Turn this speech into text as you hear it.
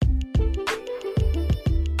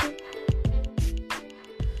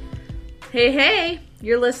Hey, hey!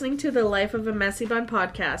 You're listening to the Life of a Messy Bun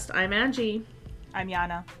podcast. I'm Angie. I'm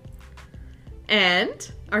Yana. And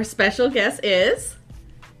our special guest is...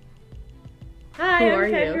 Hi,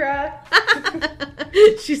 I'm Kendra.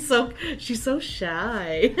 She's so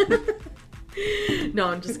shy. No,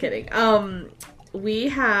 I'm just kidding. We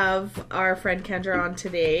have our friend Kendra on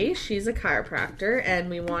today. She's a chiropractor, and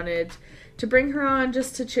we wanted to bring her on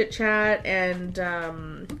just to chit chat and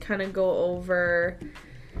kind of go over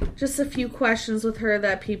just a few questions with her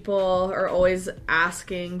that people are always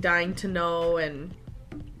asking, dying to know, and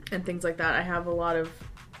things like that. I have a lot of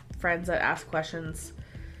friends that ask questions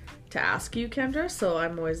to ask you, Kendra, so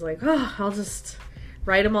I'm always like, oh, I'll just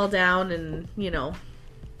write them all down and,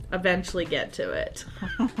 eventually get to it.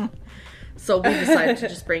 So we decided to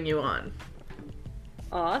just bring you on.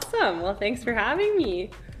 Awesome. Well, thanks for having me.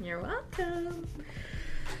 You're welcome.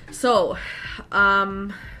 So,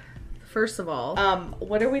 first of all,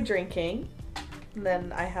 what are we drinking? And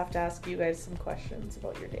then I have to ask you guys some questions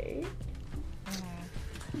about your day.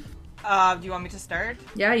 Do you want me to start?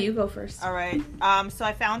 Yeah, you go first. All right. So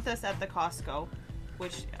I found this at the Costco,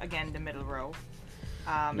 which, again, the middle row.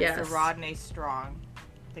 Yes. It's the Rodney Strong,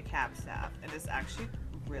 the cab staff. And it's actually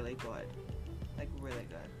really good. Like, really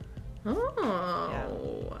good. Oh.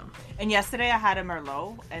 Yeah. And yesterday I had a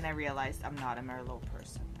Merlot, and I realized I'm not a Merlot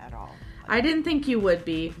person at all. I didn't think you would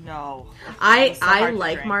be. No. I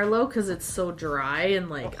like Marlowe because it's so dry and,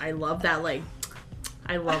 like, I love that, like...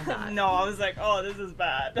 I love that. No, I was like, oh, this is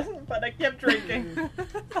bad. But I kept drinking.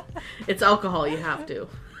 It's alcohol, you have to.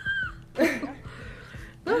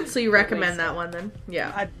 Oh, so you recommend that one then?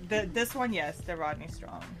 Yeah. This one, yes, the Rodney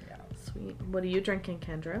Strong. Yeah. Sweet. What are you drinking,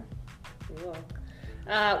 Kendra? Cool.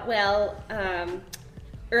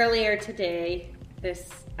 Earlier today, this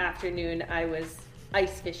afternoon, I was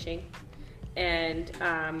ice fishing. And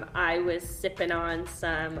I was sipping on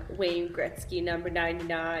some Wayne Gretzky number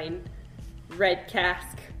 99 red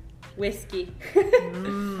cask whiskey.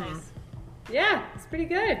 Nice. Yeah, it's pretty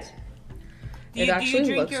good. Do you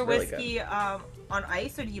drink your whiskey on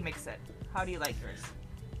ice, or do you mix it? How do you like yours?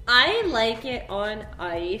 I like it on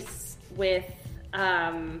ice with,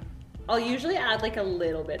 I'll usually add like a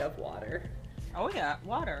little bit of water. Oh yeah,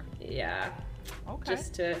 water. Yeah. Okay.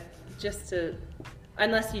 Just to,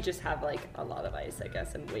 unless you just have like a lot of ice, I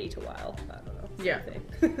guess, and wait a while. I don't know. Yeah.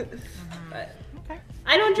 But okay.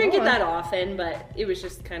 I don't drink it that often, but it was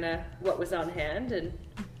just kind of what was on hand, and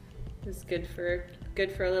it was good for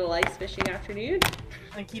a little ice fishing afternoon.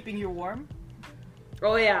 And keeping you warm?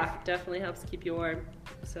 Oh yeah, definitely helps keep you warm.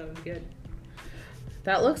 So good.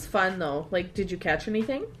 That looks fun though. Like, did you catch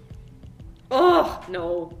anything? Oh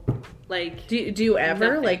no, like Do you ever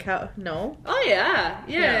nothing. like how? No. Oh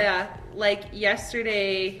yeah. Like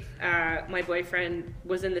yesterday, my boyfriend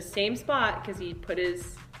was in the same spot because he put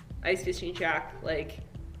his ice fishing shack like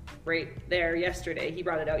right there yesterday. He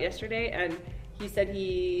brought it out yesterday, and he said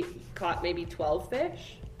he caught maybe 12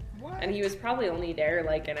 fish. What? And he was probably only there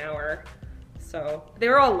like an hour. So they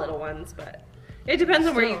were all little ones, but it depends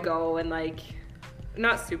on where you go, and like I'm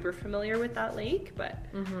not super familiar with that lake, but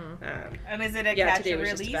and is it a yeah, catch today and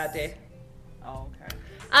was release? just a bad day. Oh,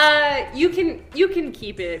 okay. You can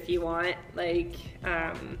keep it if you want, like,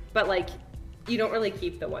 but like you don't really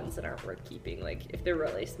keep the ones that aren't worth keeping. Like if they're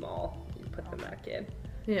really small, you put them back in.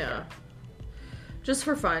 Yeah. Just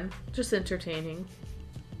for fun, just entertaining.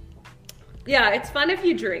 Yeah, it's fun if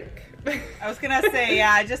you drink. I was gonna say,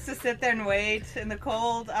 yeah, just to sit there and wait in the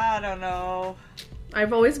cold. I don't know.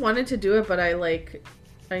 I've always wanted to do it, but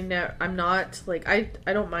I'm not like I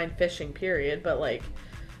don't mind fishing, period. But like,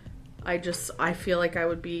 I feel like I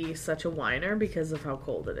would be such a whiner because of how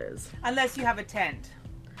cold it is. Unless you have a tent.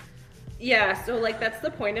 Yeah, so like that's the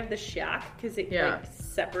point of the shack, because it Yeah. like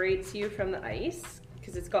separates you from the ice,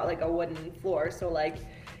 because it's got like a wooden floor. So like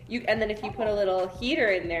and then if you put a little heater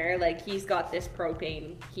in there, like he's got this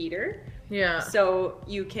propane heater. Yeah. So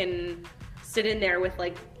you can sit in there with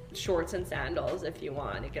like shorts and sandals if you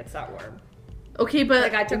want. It gets that warm. Okay, but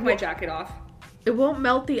Like I took my jacket off. It won't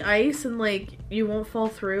melt the ice, and like you won't fall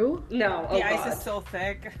through. No, The ice is so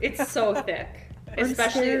thick. It's so thick. I'm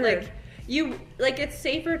Especially scared. like it's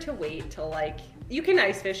safer to wait till like you can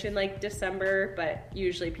ice fish in like December, but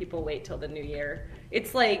usually people wait till the new year.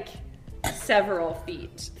 It's like several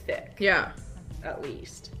feet thick. Yeah. At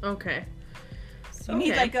least. Okay. So You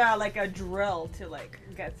need Okay. like a drill to like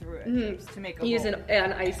get through it to make a use hole.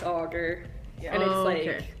 an ice auger. Yeah. And it's Oh, like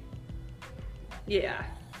okay. yeah.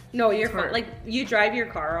 No, you're It's fine. hard. Like you drive your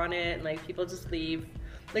car on it, and like people just leave.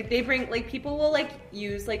 Like they bring like people will like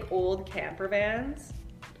use like old camper vans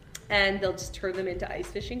and they'll just turn them into ice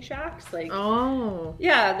fishing shacks. Like, Oh.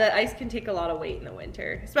 yeah, the ice can take a lot of weight in the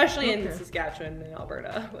winter, especially in Okay. Saskatchewan and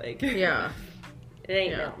Alberta. Like, Yeah. it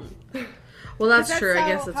ain't Yeah. nothing. Well, that's That's true. I how-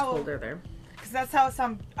 guess it's how- colder there. Because that's how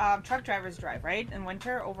some truck drivers drive, right? In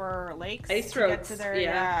winter over lakes. Ice to get roads, to their,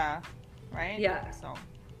 yeah. Right? Yeah. So,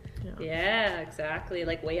 Yeah, exactly.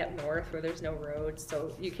 Like way up north where there's no roads,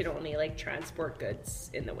 so you can only like transport goods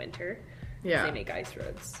in the winter. 'Cause Yeah. they make ice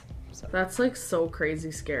roads. So That's like so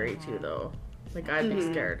crazy scary too, though. Like I'd be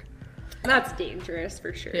scared. that's dangerous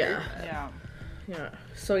for sure. Yeah. yeah. Yeah.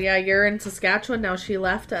 So yeah, you're in Saskatchewan now. She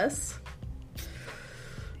left us.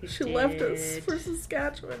 She left us did. for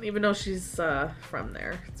Saskatchewan, even though she's from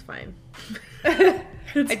there. It's fine. I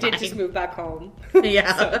It's did fine. just move back home.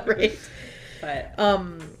 Yeah, So, right. But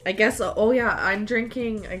I guess. Oh yeah, I'm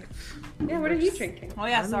drinking. yeah, what are you drinking? Oh,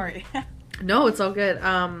 yeah, sorry. No, it's all good.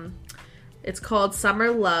 It's called Summer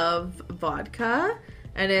Love Vodka,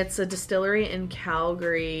 and it's a distillery in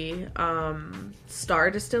Calgary, Star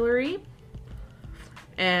Distillery.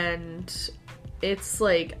 And it's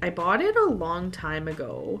like, I bought it a long time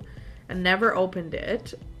ago and never opened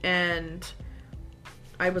it. And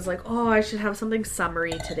I was like, oh, I should have something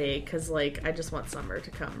summery today because, like, I just want summer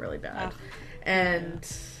to come really bad. And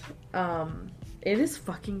it is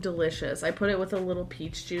fucking delicious. I put it with a little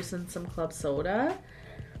peach juice and some club soda.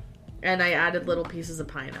 And I added little pieces of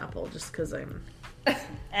pineapple just because I'm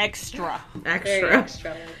Extra. Very extra.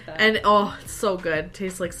 extra like that. And oh, it's so good.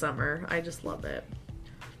 Tastes like summer. I just love it.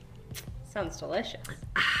 Sounds delicious.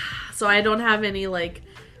 So I don't have any like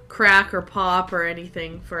crack or pop or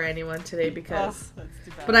anything for anyone today because That's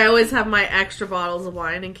too bad. but I always have my extra bottles of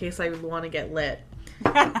wine in case I want to get lit.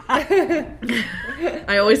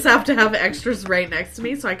 I always have to have extras right next to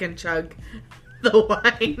me so I can chug the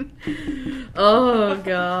wine. Oh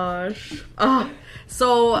gosh. Oh,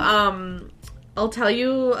 so I'll tell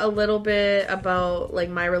you a little bit about like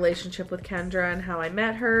my relationship with Kendra and how I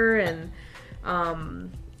met her, and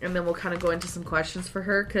then we'll kind of go into some questions for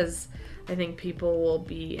her because I think people will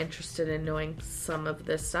be interested in knowing some of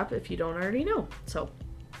this stuff if you don't already know. So,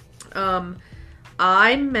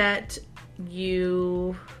 I met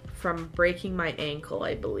you from breaking my ankle,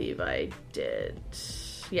 I believe I did.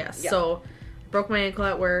 Yes. Yeah. So, broke my ankle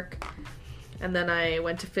at work, and then I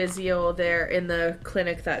went to physio there in the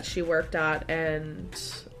clinic that she worked at, and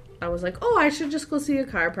I was like, oh, I should just go see a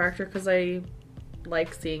chiropractor because I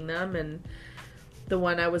like seeing them, and the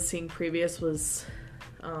one I was seeing previous was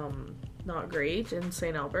not great in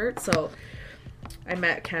St. Albert. So I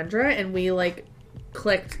met Kendra and we like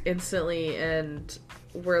clicked instantly and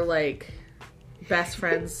we're like best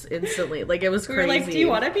friends instantly. Like it was We crazy. were like, do you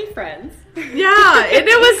want to be friends? Yeah,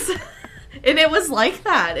 and it was like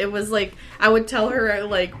that. It was like I would tell her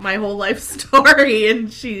like my whole life story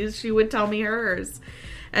and she would tell me hers.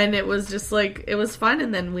 And it was just like it was fun,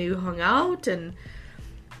 and then we hung out and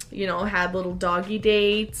you know, had little doggy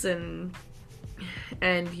dates, and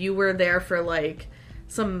you were there for like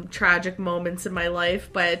some tragic moments in my life,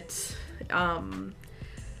 but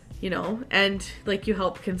you know, and like you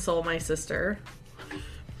helped console my sister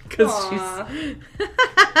because she's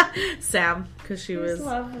Sam, because she It was was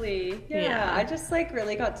lovely. Yeah, Yeah. I just like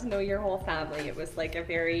really got to know your whole family. It was like a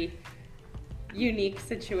very unique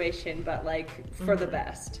situation, but like for the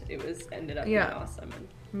best. It was ended up being Yeah. awesome.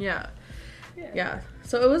 And, yeah.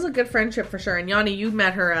 So it was a good friendship for sure. And Yanni, you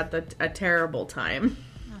met her at a terrible time.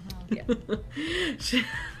 yeah.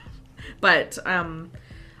 But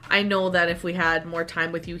I know that if we had more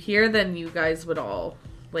time with you here, then you guys would all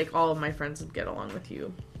of my friends would get along with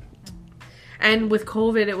you. And with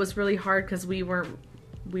COVID, it was really hard because we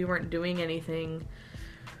weren't doing anything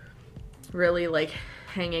really like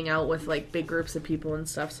hanging out with like big groups of people and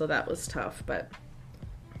stuff. So that was tough. But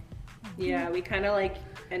Yeah, we kind of like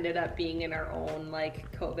ended up being in our own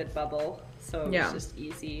like COVID bubble, so it was Yeah. just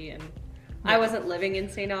easy. And I wasn't living in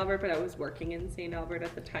St. Albert, but I was working in St. Albert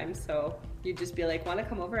at the time, so you'd just be like, want to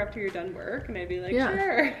come over after you're done work? And I'd be like, Yeah.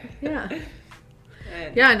 sure. yeah.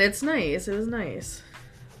 And Yeah, and it's nice. It was nice.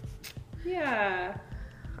 yeah.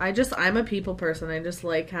 I'm a people person. I just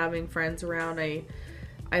like having friends around.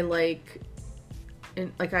 I like,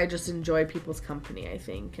 and like I just enjoy people's company, I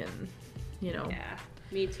think, and you know. Yeah,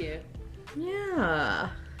 me too. Yeah.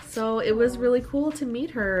 So it was really cool to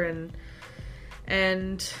meet her, and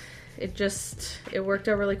it worked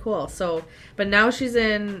out really cool. So, but now she's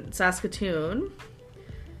in Saskatoon,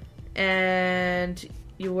 and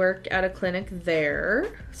you work at a clinic there.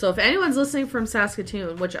 So if anyone's listening from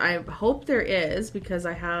Saskatoon, which I hope there is, because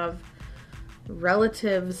I have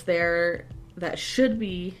relatives there that should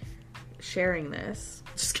be sharing this,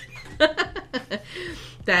 just kidding.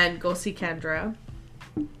 Then go see Kendra.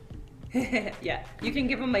 Yeah, you can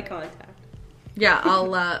give him my contact. Yeah,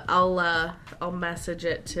 I'll message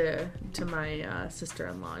it to my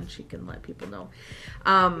sister-in-law, and she can let people know.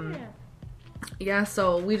 Yeah,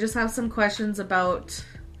 so we just have some questions about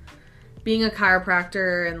being a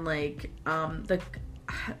chiropractor and like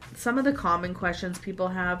some of the common questions people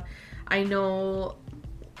have. I know,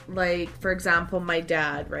 like, for example, my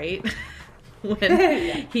dad, right?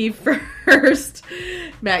 When he first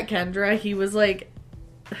met Kendra, he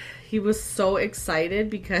was so excited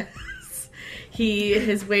because he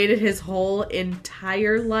has waited his whole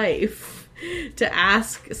entire life to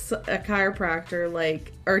ask a chiropractor,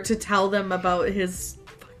 like, or to tell them about his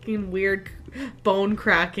fucking weird bone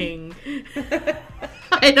cracking.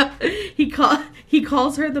 I know. He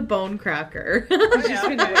calls her the bone cracker. He's just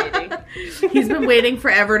been waiting. He's been waiting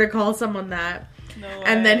forever to call someone that. No way.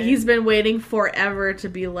 And then he's been waiting forever to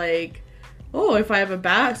be like, oh, if I have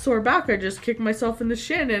a sore back, I just kick myself in the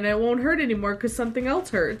shin and it won't hurt anymore because something else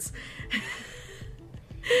hurts.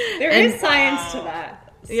 There is science to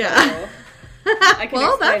that. So Yeah. I can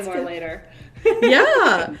explain more good. later.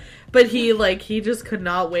 Yeah. But he just could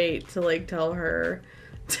not wait to, like, tell her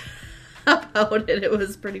about it. It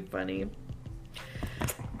was pretty funny.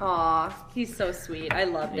 Aw, he's so sweet. I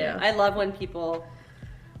loved it. Yeah. I love when people,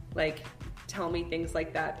 like, tell me things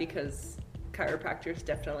like that because chiropractors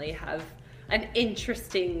definitely have an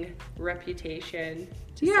interesting reputation,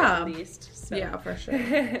 to say the least. So. Yeah, for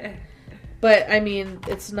sure. But, I mean,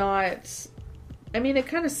 it's not... I mean, it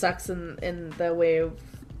kind of sucks in the way of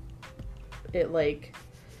it, like...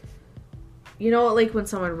 You know, like when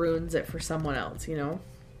someone ruins it for someone else, you know?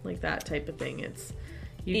 Like that type of thing. It's...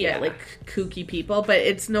 You get, like, kooky people. But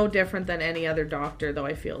it's no different than any other doctor, though,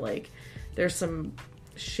 I feel like. There's some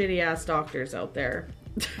shitty-ass doctors out there.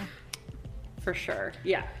 For sure.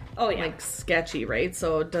 Yeah. Oh, yeah. Like, sketchy, right?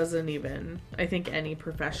 So it doesn't even... I think any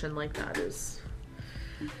profession like that is...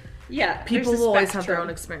 Yeah. People will always have their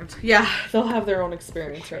own experience. Yeah, they'll have their own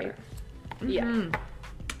experience, Sure. right? Yeah. Mm-hmm.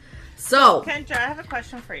 So... Kendra, I have a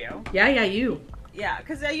question for you. Yeah, you. Yeah,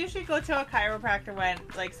 because I usually go to a chiropractor when,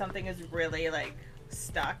 like, something is really, like,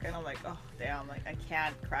 stuck. And I'm like, oh, damn, like, I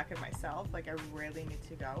can't crack it myself. Like, I really need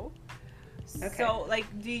to go. Okay. So, like,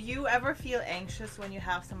 do you ever feel anxious when you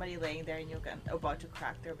have somebody laying there and you're about to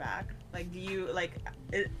crack their back? Like, do you, like,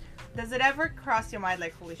 does it ever cross your mind,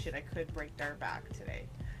 like, holy shit, I could break their back today?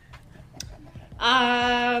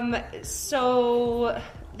 So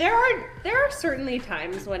there are certainly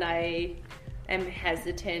times when I am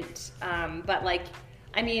hesitant, but, like,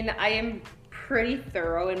 I mean, I am pretty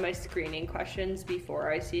thorough in my screening questions before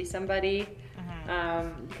I see somebody,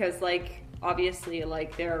 because, like, obviously,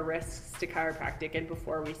 like, there are risks to chiropractic, and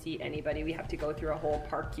before we see anybody, we have to go through a whole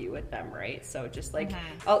PARQ with them, right? So just, like,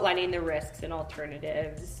 outlining the risks and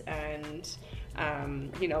alternatives, and,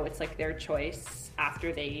 you know, it's, like, their choice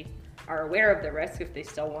after they are aware of the risk if they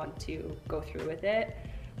still want to go through with it.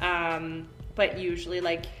 But usually,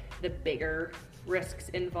 like, the bigger risks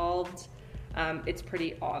involved, it's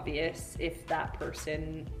pretty obvious if that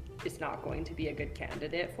person is not going to be a good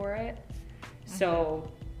candidate for it.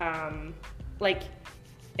 So, like,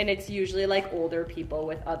 and it's usually, like, older people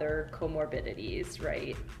with other comorbidities,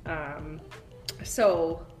 right?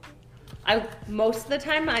 So most of the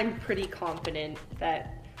time I'm pretty confident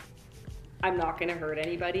that I'm not going to hurt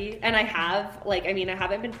anybody. And I have, like, I mean, I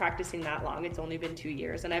haven't been practicing that long. It's only been 2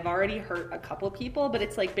 years. And I've already hurt a couple people, but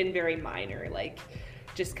it's, like, been very minor. Like,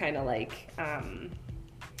 just kind of, like,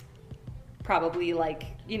 probably, like,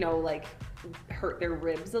 you know, like, hurt their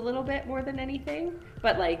ribs a little bit more than anything.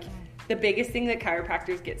 But, like, the biggest thing that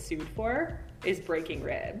chiropractors get sued for is breaking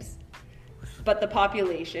ribs. But the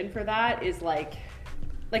population for that is, like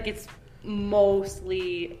it's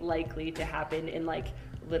mostly likely to happen in, like,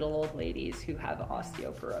 little old ladies who have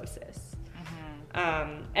osteoporosis.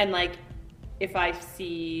 And, like, if I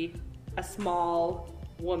see a small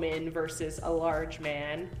woman versus a large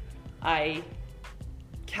man, I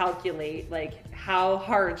calculate, like, how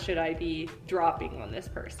hard should I be dropping on this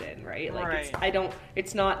person, right? Like,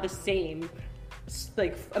 it's not the same,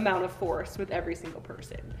 like, amount of force with every single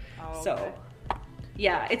person. So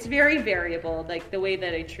yeah, it's very variable, like, the way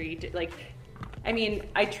that I treat, like, I mean,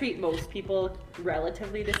 I treat most people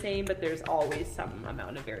relatively the same, but there's always some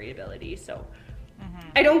amount of variability. So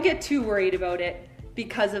I don't get too worried about it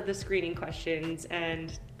because of the screening questions.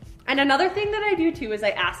 And another thing that I do too is I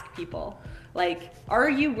ask people, like, are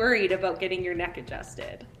you worried about getting your neck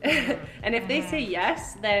adjusted? And if they say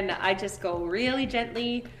yes, then I just go really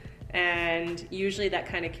gently, and usually that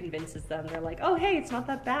kind of convinces them. They're like, oh, hey, it's not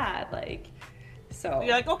that bad. Like, so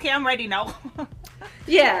you're like, okay, I'm ready now.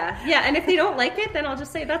 Yeah. And if they don't like it, then I'll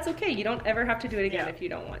just say that's okay. You don't ever have to do it again if you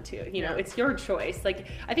don't want to. You know, Yeah. it's your choice. Like,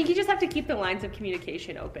 I think you just have to keep the lines of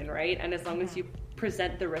communication open, right? And as long as you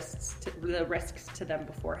present the risks to them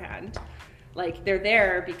beforehand, like they're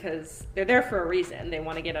there because they're there for a reason. They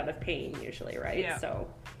want to get out of pain usually, right? Yeah. So,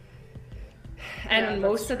 and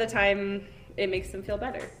most of the time, it makes them feel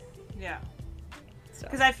better. Yeah. So.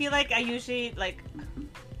 Because I feel like I usually like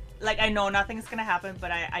I know nothing's gonna happen,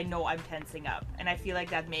 but I know I'm tensing up, and I feel like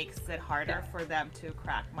that makes it harder for them to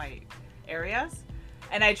crack my areas.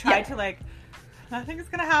 And I try to like, nothing's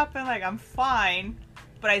gonna happen, like I'm fine,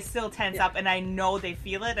 but I still tense up, and I know they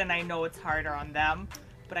feel it, and I know it's harder on them,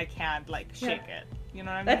 but I can't like shake it. You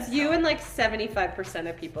know what I mean? That's you and like 75%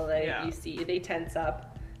 of people that you see. They tense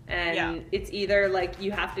up, and it's either like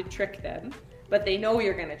you have to trick them, but they know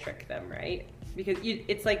you're gonna trick them, right? Because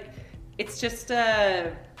it's like it's just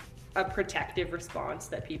a protective response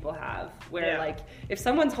that people have where like if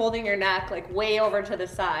someone's holding your neck like way over to the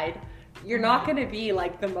side, you're not going to be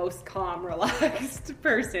like the most calm, relaxed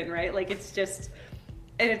person, right? Like it's just,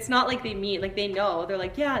 and it's not like they mean, like they know, they're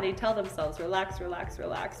like, yeah, they tell themselves relax,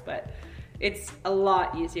 but it's a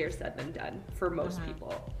lot easier said than done for most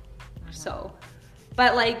people. So,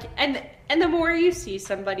 but like, and the more you see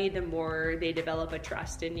somebody, the more they develop a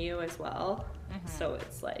trust in you as well. So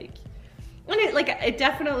it's like, and it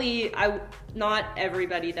definitely, not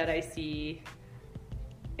everybody that I see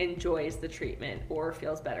enjoys the treatment or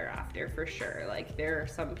feels better after, for sure. Like there are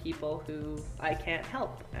some people who I can't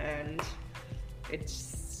help, and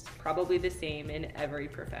it's probably the same in every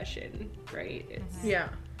profession, right? It's,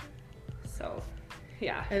 so,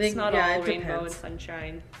 yeah, I think it's not all rainbow and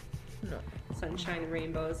sunshine. No. Sunshine and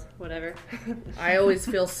rainbows, whatever. I always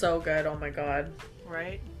feel so good. Oh my god.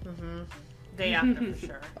 Right? Day after, for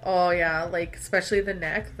sure. Oh yeah, like especially the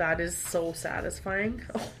neck. That is so satisfying.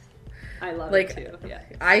 Oh. I love like, it too. Yeah.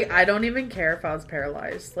 I don't even care if I was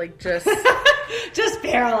paralyzed. Like just just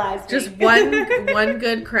paralyzed. Just one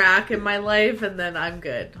good crack in my life, and then I'm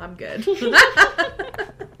good. I'm good. So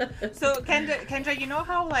Kendra, you know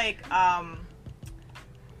how like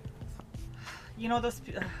you know those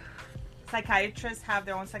psychiatrists have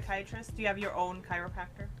their own psychiatrist? Do you have your own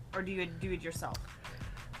chiropractor, or do you do it yourself?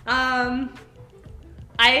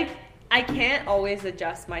 I can't always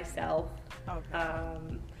adjust myself.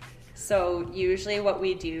 Okay. So usually what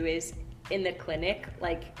we do is in the clinic,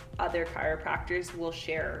 like other chiropractors will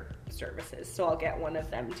share services. So I'll get one of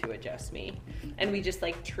them to adjust me, and we just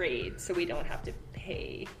like trade, so we don't have to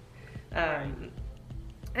pay.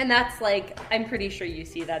 And that's like, I'm pretty sure you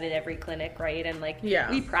see that at every clinic, right? And like,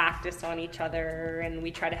 we practice on each other and we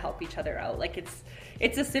try to help each other out. Like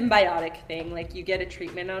it's a symbiotic thing. Like you get a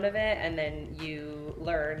treatment out of it, and then you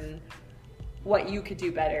learn what you could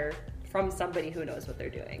do better from somebody who knows what they're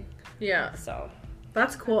doing. Yeah. So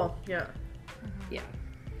that's cool. Yeah. Yeah.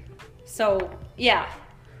 So yeah.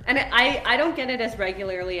 And I don't get it as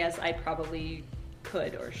regularly as I probably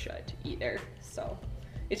could or should either. So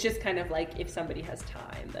it's just kind of like if somebody has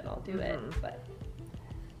time, then I'll do it. But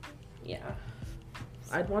yeah.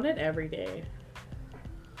 So. I'd want it every day.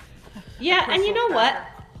 Yeah, and you know what?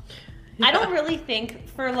 I don't really think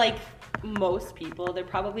for like most people there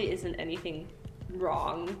probably isn't anything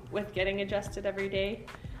wrong with getting adjusted every day.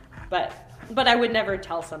 But I would never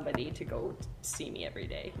tell somebody to go see me every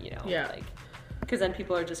day, you know? Yeah. Like, because then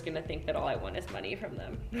people are just going to think that all I want is money from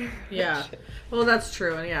them. Yeah. Well, that's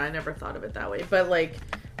true. And yeah, I never thought of it that way. But like,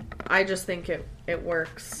 I just think it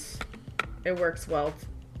works. It works well,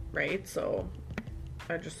 right? So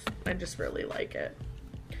I just really like it.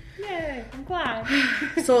 Yay, I'm glad.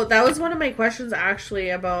 So that was one of my questions actually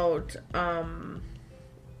about,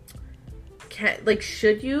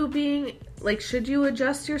 should you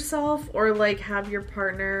adjust yourself, or like have your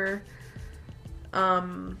partner,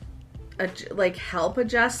 help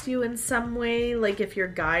adjust you in some way, like if you're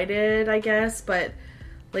guided, I guess. But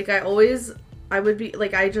like I would be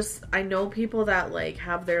like, I know people that like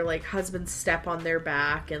have their like husband step on their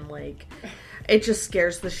back, and like it just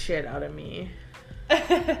scares the shit out of me.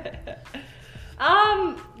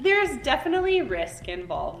 There's definitely risk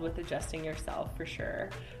involved with adjusting yourself, for sure.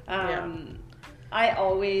 I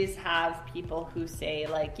always have people who say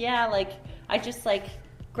like, yeah, like I just like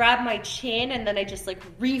grab my chin and then I just like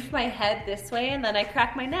reef my head this way and then I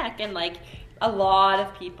crack my neck. And like a lot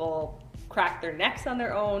of people crack their necks on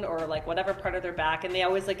their own, or like whatever part of their back, and they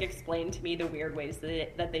always like explain to me the weird ways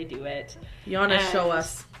that they do it. You want to show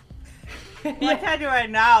us? Well, I can't do it right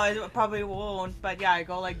now. It probably won't, but yeah, I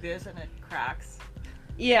go like this and it cracks.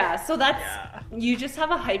 Yeah, so you just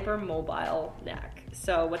have a hypermobile neck.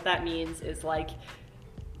 So what that means is like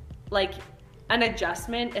an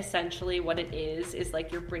adjustment, essentially what it is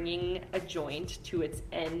like you're bringing a joint to its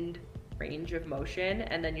end range of motion,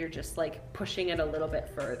 and then you're just like pushing it a little bit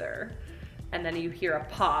further, and then you hear a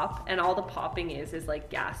pop, and all the popping is like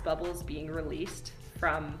gas bubbles being released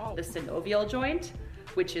from the synovial joint,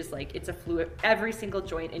 which is like, it's a fluid. Every single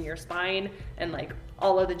joint in your spine and like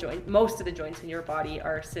all of the joints, most of the joints in your body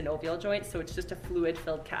are synovial joints, so it's just a fluid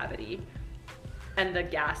filled cavity, and the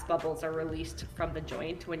gas bubbles are released from the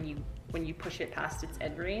joint when you push it past its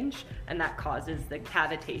end range, and that causes the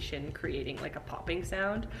cavitation, creating like a popping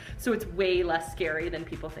sound. So it's way less scary than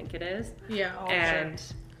people think it is. Yeah.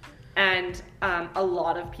 And a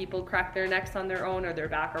lot of people crack their necks on their own or their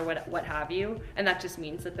back or what have you, and that just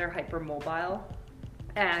means that they're hypermobile,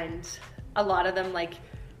 and a lot of them like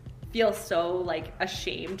feel so like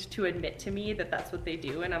ashamed to admit to me that that's what they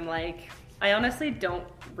do, and I'm like, I honestly don't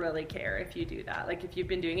really care if you do that. Like, if you've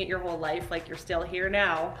been doing it your whole life, like, you're still here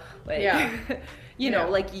now. Like, you know,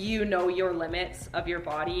 like, you know your limits of your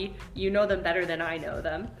body. You know them better than I know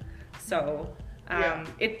them. So,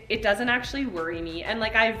 it doesn't actually worry me. And,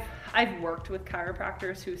 like, I've worked with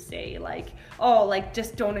chiropractors who say, like, oh, like,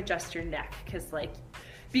 just don't adjust your neck.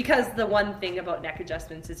 Because the one thing about neck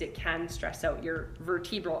adjustments is it can stress out your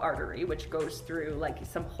vertebral artery, which goes through like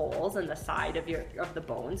some holes in the side of the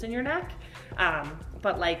bones in your neck.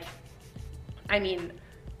 But like, I mean,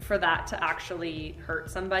 for that to actually hurt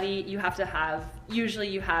somebody, you usually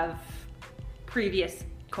you have previous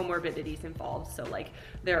comorbidities involved. So like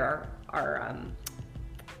there are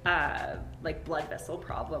like blood vessel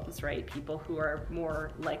problems, right? People who are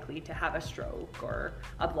more likely to have a stroke or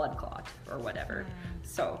a blood clot or whatever.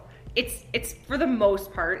 So it's for the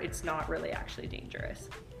most part, it's not really actually dangerous.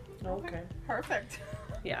 Okay. Perfect.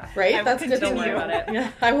 Yeah. Right? That's good to Don't worry know. about it.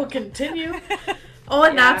 Yeah, I will continue. Oh,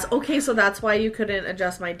 and that's okay. So that's why you couldn't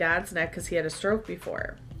adjust my dad's neck, because he had a stroke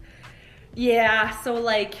before. Yeah. So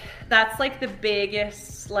like, that's like the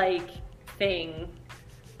biggest like thing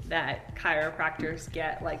that chiropractors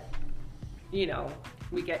get, like, you know,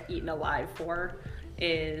 we get eaten alive for,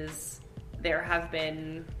 is there have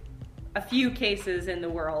been a few cases in the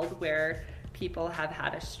world where people have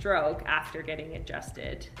had a stroke after getting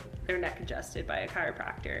their neck adjusted by a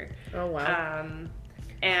chiropractor. Oh, wow.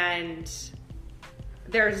 And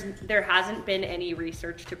there hasn't been any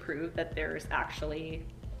research to prove that there's actually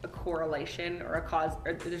a correlation or a cause,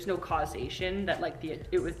 or there's no causation that like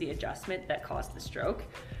it was the adjustment that caused the stroke.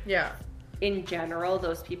 Yeah. In general,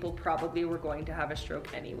 those people probably were going to have a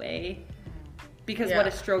stroke anyway, because what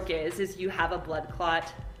a stroke is you have a blood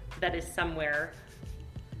clot that is somewhere,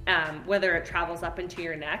 whether it travels up into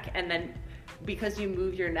your neck, and then because you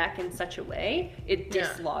move your neck in such a way, it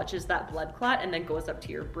dislodges that blood clot and then goes up to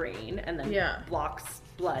your brain and then blocks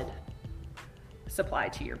blood supply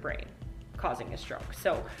to your brain, causing a stroke.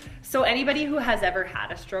 So anybody who has ever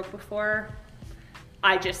had a stroke before,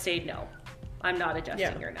 I just say no. I'm not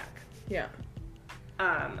adjusting your neck. Yeah.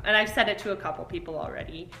 And I've said it to a couple people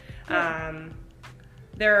already.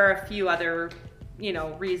 There are a few other, you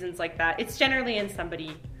know, reasons like that. It's generally in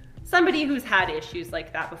somebody who's had issues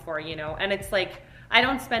like that before, you know. And it's like, I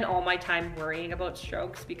don't spend all my time worrying about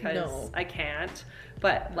strokes because I can't.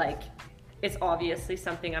 But like, it's obviously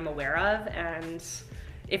something I'm aware of, and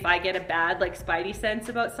if I get a bad like spidey sense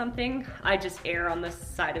about something, I just err on the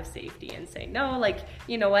side of safety and say, no, like,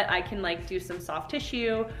 you know what, I can like do some soft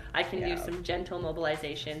tissue, I can do some gentle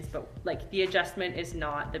mobilizations, but like the adjustment is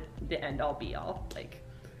not the end all be all. Like,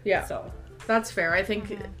 so that's fair. I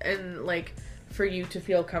think, and like for you to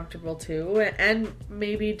feel comfortable too, and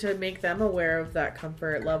maybe to make them aware of that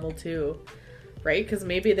comfort level too, right? Because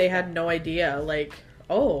maybe they had no idea, like,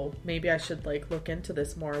 oh, maybe I should like look into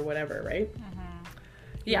this more or whatever, right?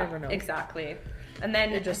 You never know. Exactly. And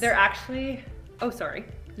then they're actually, oh, sorry.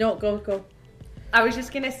 No, go. I was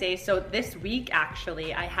just going to say, so this week,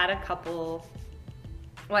 actually, I had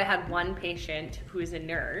I had one patient who is a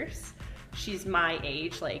nurse. She's my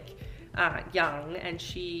age, like young, and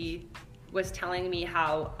she was telling me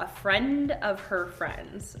how a friend of her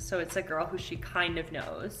friends, so it's a girl who she kind of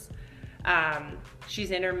knows,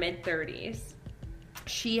 she's in her mid-30s.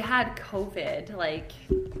 She had COVID, like,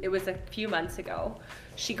 it was a few months ago.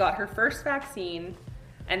 She got her first vaccine,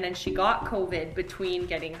 and then she got COVID between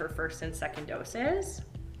getting her first and second doses.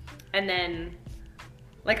 And then,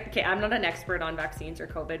 like, okay, I'm not an expert on vaccines or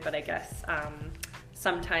COVID, but I guess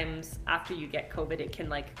sometimes after you get COVID, it can,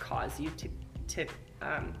 like, cause you to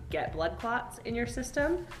get blood clots in your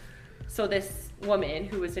system. So this woman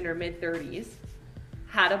who was in her mid-30s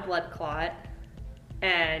had a blood clot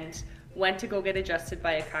and went to go get adjusted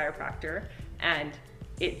by a chiropractor, and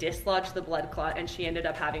it dislodged the blood clot, and she ended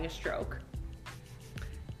up having a stroke.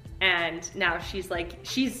 And now she's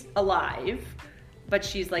alive, but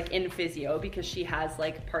she's like in physio because she has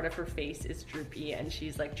like part of her face is droopy, and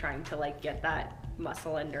she's like trying to like get that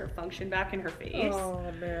muscle and nerve function back in her face. Oh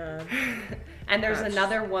man. And there's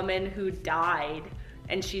another woman who died,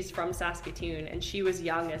 and she's from Saskatoon, and she was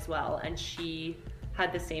young as well, and she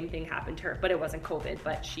had the same thing happen to her, but it wasn't COVID,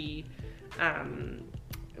 but she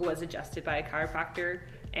was adjusted by a chiropractor,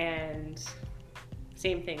 and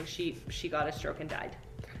same thing, she got a stroke and died.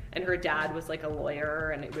 And her dad was like a lawyer,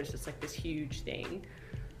 and it was just like this huge thing.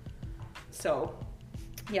 So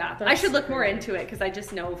yeah, I should look more into it, because I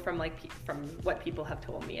just know from what people have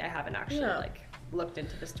told me. I haven't actually like looked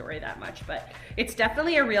into the story that much, but it's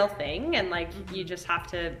definitely a real thing, and like you just have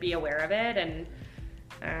to be aware of it. And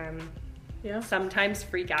sometimes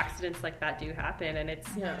freak accidents like that do happen, and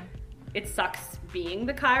it sucks being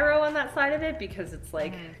the chiro on that side of it, because it's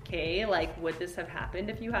like, okay, like would this have happened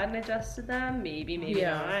if you hadn't adjusted them? Maybe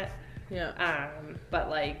not. But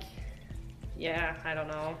like, I don't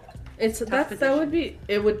know. It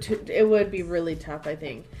would be really tough, I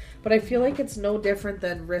think. But I feel like it's no different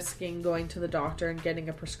than risking going to the doctor and getting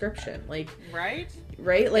a prescription. Like, right?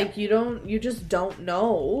 Like you just don't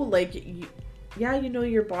know. Like, you know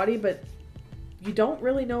your body, but you don't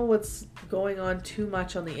really know what's going on too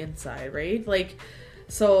much on the inside, right? Like,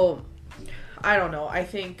 so I don't know. I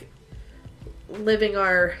think living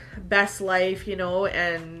our best life, you know,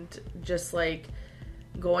 and just like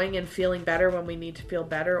going and feeling better when we need to feel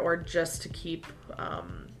better, or just to keep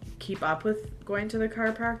up with going to the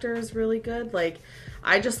chiropractor is really good. Like,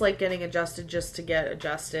 I just like getting adjusted just to get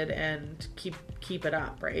adjusted and keep it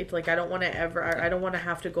up, right? Like, I don't want to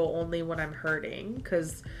have to go only when I'm hurting,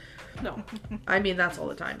 because no, I mean, that's all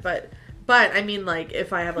the time. But I mean, like,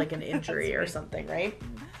 if I have like an injury or something, right?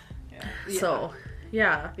 So,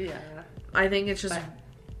 I think it's just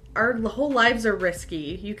our whole lives are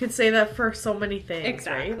risky. You could say that for so many things,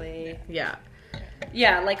 exactly. Right?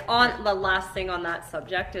 Yeah, like on the last thing on that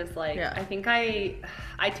subject is like, I think I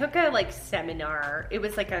took a like seminar. It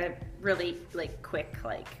was like a really like quick,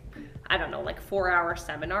 like, I don't know, like 4-hour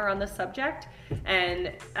seminar on the subject.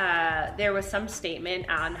 And there was some statement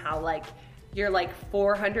on how like you're like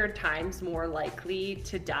 400 times more likely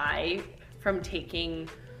to die from taking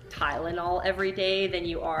Tylenol every day than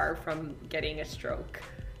you are from getting a stroke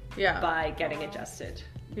by getting adjusted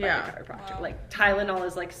by a chiropractor. Wow. Like, Tylenol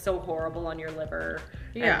is like so horrible on your liver.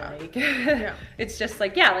 And like, it's just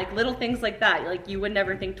like, like little things like that. Like, you would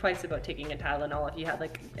never think twice about taking a Tylenol if you had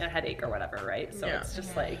like a headache or whatever, right? So it's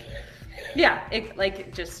just like,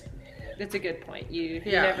 it's a good point. You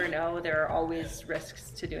never know. There are always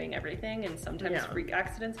risks to doing everything, and sometimes freak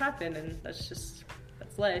accidents happen, and that's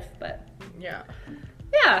life. But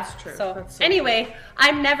that's true. So anyway,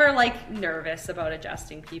 I'm never like nervous about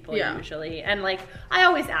adjusting people usually, and like I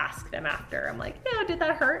always ask them after. I'm like, did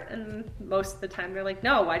that hurt? And most of the time they're like,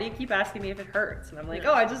 no. Why do you keep asking me if it hurts? And I'm like,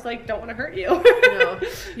 I just like don't want to hurt you. No,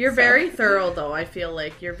 you're very thorough though. I feel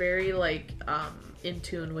like you're very like in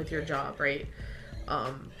tune with your job, right?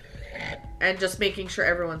 And just making sure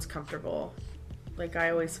everyone's comfortable. Like, I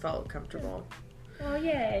always felt comfortable. Oh,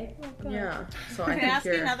 yay. Oh, God. Yeah. So Can I ask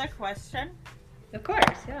you another question? Of course,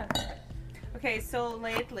 yeah. Okay, so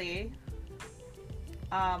lately,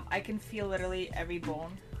 I can feel literally every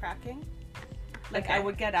bone cracking. Like, I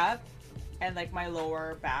would get up, and like my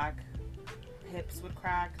lower back, hips would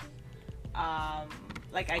crack.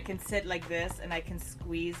 Like, I can sit like this, and I can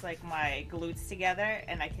squeeze like my glutes together,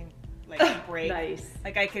 and I can like break. Nice.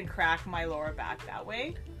 Like, I can crack my lower back that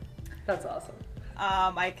way. That's awesome.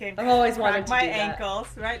 I've always wanted to my do that. Ankles,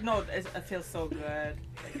 right? No, it feels so good.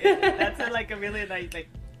 That's a really nice, like,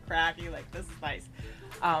 cracky, like, this is nice.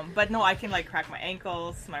 But no, I can, like, crack my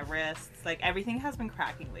ankles, my wrists. Like, everything has been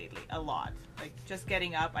cracking lately, a lot. Like, just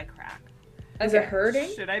getting up, I crack. Is it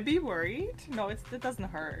hurting? Should I be worried? No, it doesn't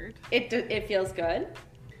hurt. It feels good?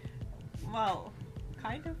 Well,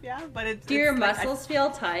 kind of, yeah. But do your muscles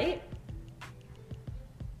feel tight?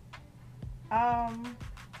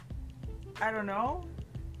 I don't know.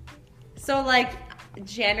 So, like,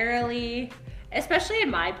 generally, especially in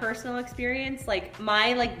my personal experience, like,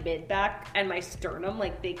 my, like, mid-back and my sternum,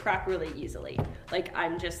 like, they crack really easily. Like,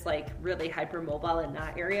 I'm just, like, really hypermobile in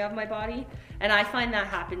that area of my body. And I find that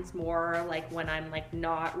happens more, like, when I'm, like,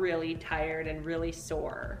 not really tired and really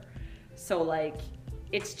sore. So, like,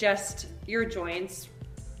 it's just your joints,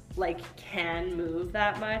 like, can move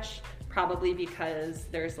that much. Probably because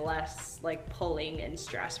there's less like pulling and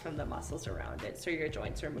stress from the muscles around it, so your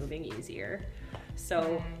joints are moving easier.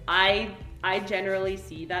 So I generally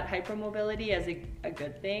see that hypermobility as a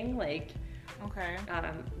good thing. Like,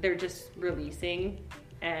 they're just releasing,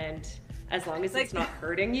 and as long as Like- it's not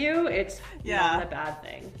hurting you, it's Yeah. not a bad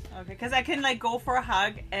thing. Okay, because I can like go for a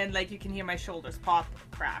hug and like you can hear my shoulders pop,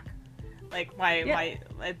 crack. Like my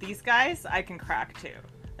like, these guys, I can crack too.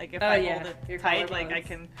 Like if I hold Your it tight, like I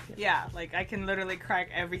collarbones. can, like I can literally crack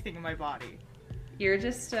everything in my body. You're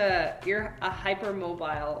just you're a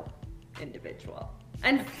hypermobile individual,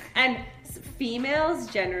 and females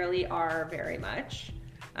generally are very much,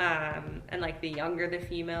 and like the younger the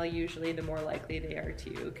female, usually the more likely they are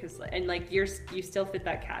too, because and like you still fit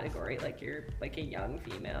that category, like you're like a young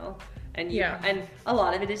female, and and a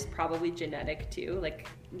lot of it is probably genetic too. Like,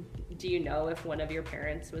 do you know if one of your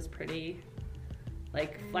parents was pretty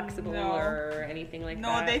like flexible No. or anything like No,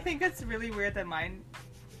 that? they think it's really weird that mine,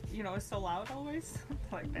 is so loud always.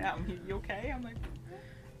 Like, damn, you okay? I'm like,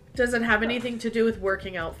 Does it have anything to do with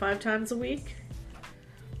working out 5 times a week?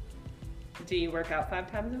 Do you work out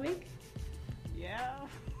 5 times a week? yeah.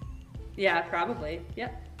 Yeah, probably. Yeah.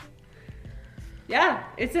 Yeah,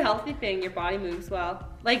 it's a healthy thing. Your body moves well.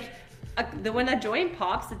 Like, when a joint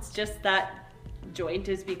pops, it's just that joint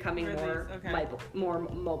is becoming Release, more okay. more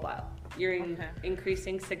mobile. You're Okay.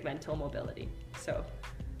 increasing segmental mobility. So,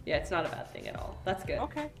 yeah, it's not a bad thing at all. That's good.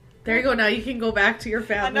 Okay. There you go. Now you can go back to your I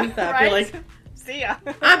family know, with that. right? Be like, See ya.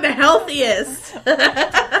 I'm the healthiest.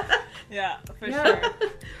 Yeah, for Yeah. sure.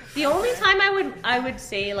 The only time I would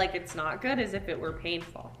say like it's not good is if it were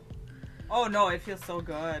painful. Oh no, it feels so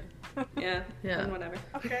good. Yeah. Yeah. And whatever.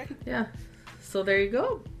 Okay, Yeah. So there you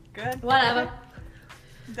go. good. Whatever.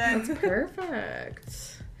 Then, That's perfect.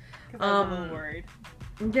 'cause I was a little worried.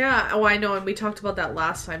 Yeah. Oh, I know. And we talked about that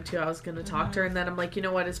last time too. I was going to talk to her, and then I'm like, you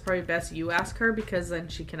know what? It's probably best you ask her, because then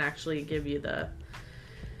she can actually give you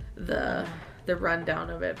the rundown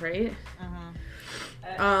of it, right?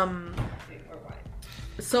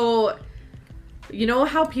 So, you know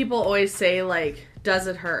how people always say, like, does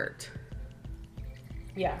it hurt?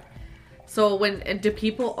 Yeah. So and do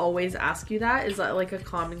people always ask you that? Is that like a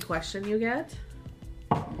common question you get?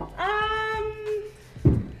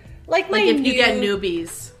 Like my Like if you get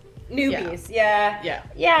newbies. newbies, yeah.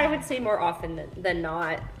 Yeah. I would say more often than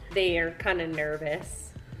not, they are kind of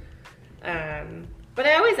nervous. But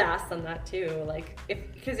I always ask them that too, like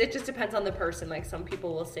because it just depends on the person. Like some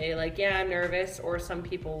people will say like, yeah, I'm nervous, or some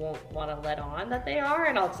people won't want to let on that they are,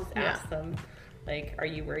 and I'll just ask them like, are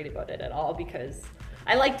you worried about it at all? Because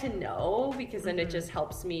I like to know, because then it just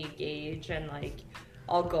helps me gauge, and like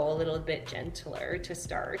I'll go a little bit gentler to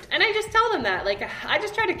start. And I just tell them that, like, I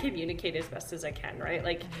just try to communicate as best as I can, right?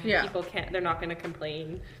 Like, people they're not going to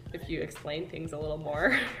complain if you explain things a little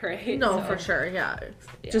more, right? No, So, for sure. Yeah.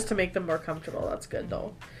 Just to make them more comfortable. That's good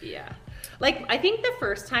though. yeah. Like, I think the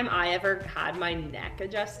first time I ever had my neck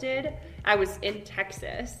adjusted, I was in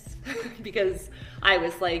Texas because I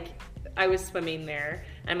was swimming there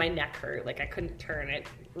and my neck hurt. Like, I couldn't turn it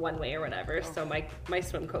one way or whatever. So my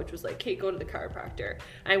swim coach was like, hey, go to the chiropractor.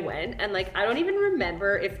 I went, and like, I don't even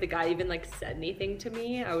remember if the guy even like said anything to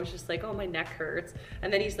me. I was just like, oh, my neck hurts.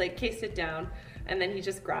 And then he's like, okay, sit down. And then he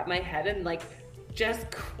just grabbed my head and like just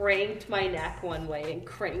cranked my neck one way and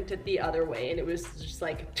cranked it the other way. And it was just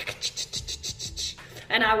like,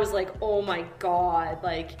 and I was like, oh my God,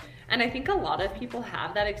 like, and I think a lot of people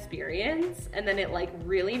have that experience, and then it like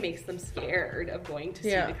really makes them scared of going to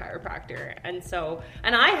see the chiropractor. And so,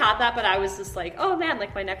 and I had that, but I was just like, oh man,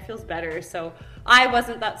 like my neck feels better. So I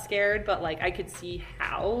wasn't that scared, but like I could see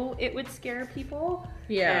how it would scare people.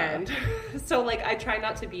 Yeah. And so like I try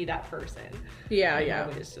not to be that person. Yeah, You yeah.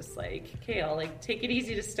 know, it's just like, okay, I'll like take it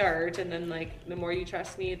easy to start, and then like the more you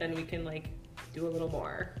trust me, then we can like do a little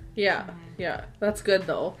more. Yeah, yeah. That's good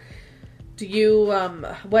though. Do you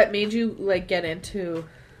what made you like get into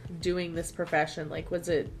doing this profession? Like, was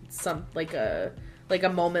it some like a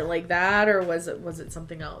moment like that, or was it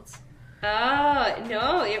something else?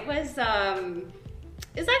 No, it was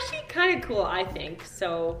it's actually kind of cool, I think.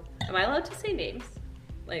 So, am I allowed to say names?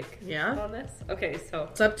 Like, on this? Okay, so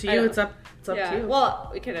It's up to you. It's up to you. Well,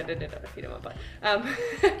 we can edit it out if you don't want,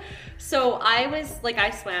 but so I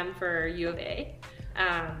swam for U of A,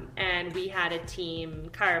 and we had a team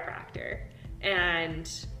chiropractor, and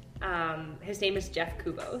his name is Jeff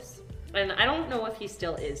Kubos, and I don't know if he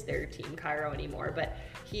still is their team chiro anymore, but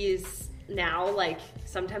he's now, like,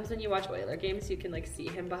 sometimes when you watch Oiler games, you can like see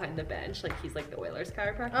him behind the bench, like he's like the Oilers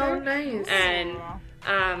chiropractor. Oh, nice. And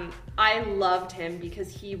I loved him because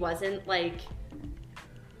he wasn't like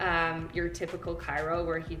your typical chiro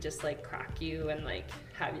where he just like crack you and like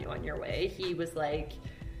have you on your way. He was like,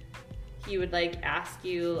 he would like ask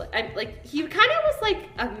you, and like he kind of was like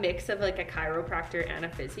a mix of like a chiropractor and a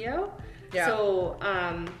physio. Yeah.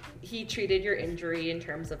 So he treated your injury in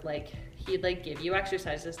terms of like he'd like give you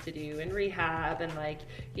exercises to do in rehab, and like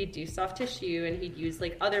he'd do soft tissue, and he'd use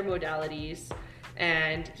like other modalities.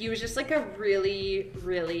 And he was just like a really,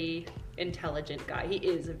 really intelligent guy. He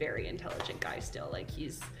is a very intelligent guy still. Like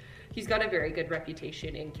he's got a very good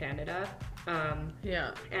reputation in Canada.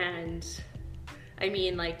 And I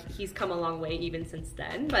mean, like, he's come a long way even since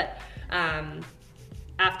then. But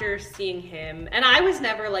after seeing him, and I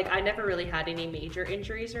never really had any major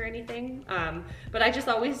injuries or anything. But I just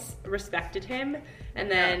always respected him. And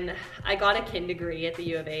then I got a kin degree at the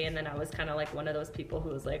U of A, and then I was kind of like one of those people who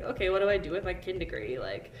was like, okay, what do I do with my kin degree?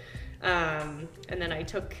 Like, and then I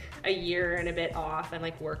took a year and a bit off and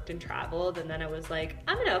like worked and traveled, and then I was like,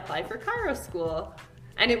 I'm gonna apply for chiro school.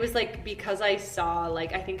 And it was like because I saw,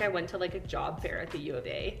 like, I think I went to like a job fair at the U of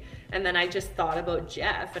A, and then I just thought about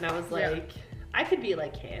Jeff, and I was like, I could be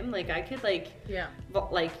like him. Like, I could like,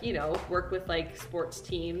 you know, work with like sports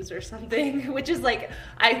teams or something, which is like,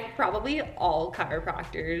 probably all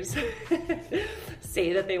chiropractors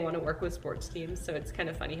say that they want to work with sports teams. So it's kind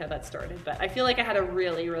of funny how that started. But I feel like I had a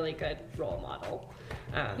really, really good role model.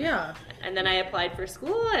 And then I applied for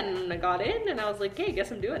school and I got in, and I was like, hey, I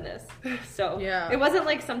guess I'm doing this. So it wasn't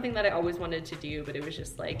like something that I always wanted to do, but it was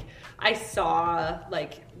just like, I saw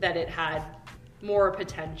like that it had more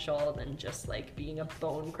potential than just like being a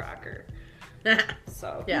bone cracker.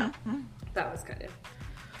 So that was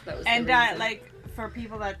and like, for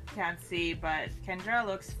people that can't see, but Kendra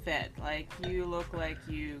looks fit. Like, you look like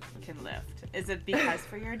you can lift. Is it because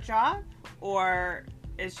for your job, or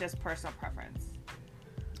it's just personal preference?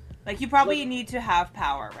 Like, you probably need to have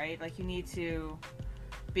power, right? Like, you need to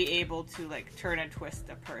be able to like turn and twist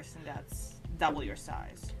a person that's double your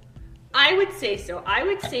size. I would say so. I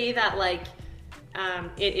would say that like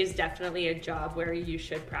it is definitely a job where you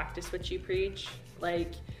should practice what you preach.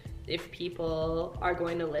 Like, if people are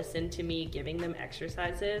going to listen to me giving them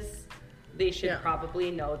exercises, they should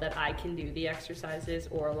probably know that I can do the exercises,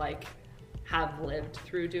 or like have lived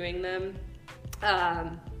through doing them.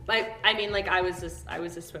 Like, I mean, like, I was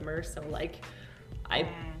a swimmer, so like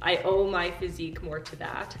I owe my physique more to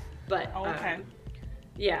that. But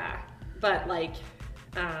but like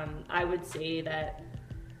I would say that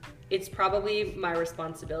it's probably my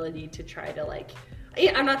responsibility to try to like,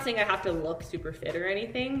 I'm not saying I have to look super fit or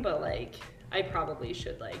anything, but like I probably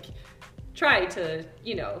should like try to,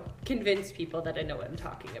 you know, convince people that I know what I'm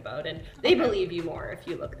talking about, and they believe you more if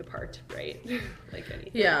you look the part, right? Like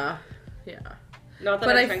anything. Yeah. Not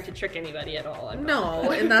that I'm trying to trick anybody at all.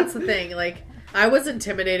 No, and that's the thing. Like, I was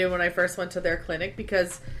intimidated when I first went to their clinic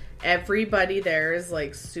because everybody there is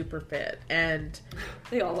like super fit, and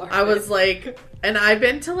they all are. I was like, and I've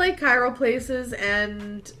been to like chiro places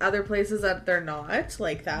and other places that they're not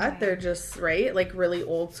like that. They're just like really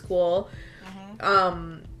old school.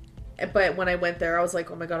 But when I went there, I was like,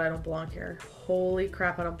 oh my god, I don't belong here. Holy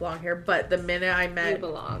crap, I don't belong here. But the minute I met, you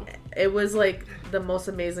belong. It was like the most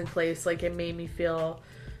amazing place. Like, it made me feel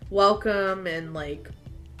welcome, and like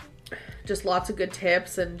just lots of good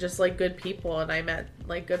tips and just like good people, and I met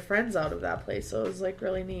like good friends out of that place, so it was like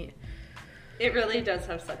really neat. It really does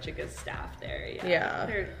have such a good staff there.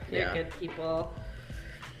 They're good people.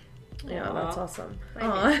 That's awesome.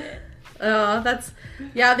 I miss it.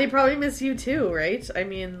 They probably miss you too, right? I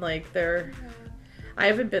mean, like, I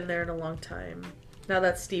haven't been there in a long time now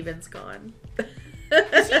that Steven's gone.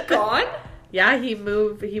 Is he gone? Yeah, he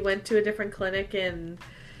went to a different clinic in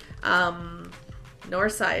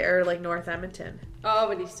Northside, or like North Edmonton. Oh,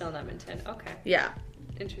 but he's still in Edmonton. Okay. Yeah.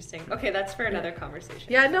 Interesting. Okay, that's for another conversation.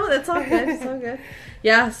 Yeah, no, that's all good. It's all good.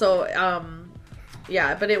 Yeah, so,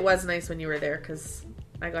 but it was nice when you were there, because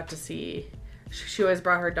I got to see, she always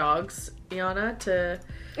brought her dogs, Iana, to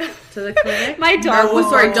the clinic. My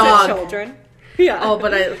dog dog. Children. Yeah. Oh,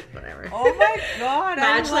 but whatever. Oh my god,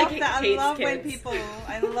 Madge, I love like, that. hates I love kids.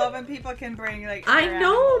 when people can bring like. I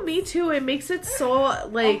know, me too. It makes it so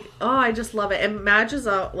like, I just love it. And Madge is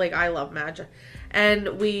like, I love Madge,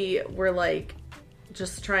 and we were like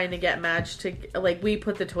just trying to get Madge to like, we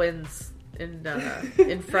put the twins in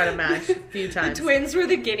front of Madge a few times. The twins were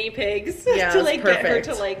the guinea pigs to like get her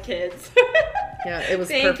to like kids. Yeah, it was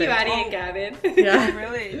Thank perfect. you, Addie and Gavin. Yeah,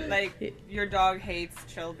 really, like, your dog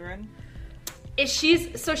hates children.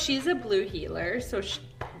 She's a blue heeler, so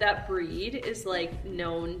that breed is like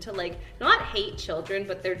known to like not hate children,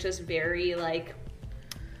 but they're just very like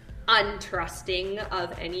untrusting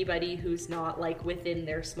of anybody who's not like within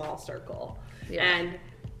their small circle. And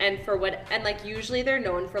like usually they're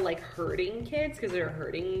known for like hurting kids because they're a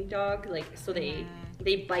herding dog, like, so they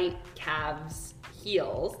bite calves'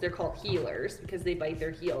 heels. They're called heelers because they bite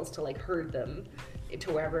their heels to like herd them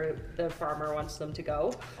to wherever the farmer wants them to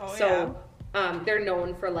go. They're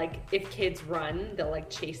known for, like, if kids run, they'll, like,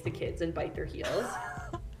 chase the kids and bite their heels.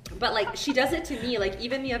 But, like, she does it to me. Like,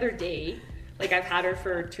 even the other day, like, I've had her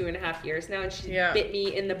for 2.5 years now, and she bit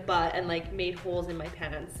me in the butt and, like, made holes in my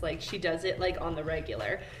pants. Like, she does it, like, on the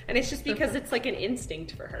regular. And it's just because it's, like, an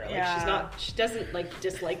instinct for her. Like, she doesn't, like,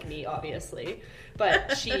 dislike me, obviously.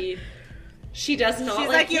 But she does not She's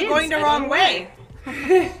like you're kids. going the wrong way.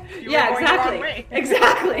 Yeah, exactly.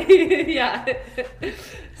 Exactly. Yeah.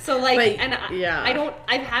 So, like,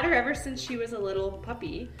 I've had her ever since she was a little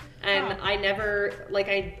puppy. And I never, like,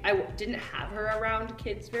 I didn't have her around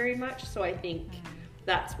kids very much, so I think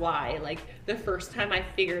that's why. Like, the first time I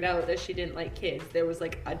figured out that she didn't like kids, there was,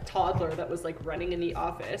 like, a toddler that was, like, running in the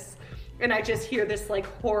office, and I just hear this, like,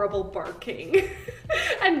 horrible barking,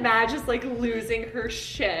 and Madge is, like, losing her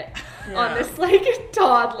shit on this, like,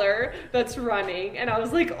 toddler that's running, and I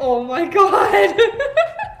was like, oh my god.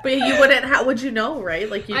 But you wouldn't, how would you know, right?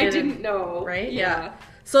 Like, I didn't know. Right? Yeah.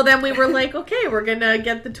 So then we were like, okay, we're gonna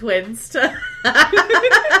get the twins to...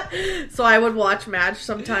 So I would watch Madge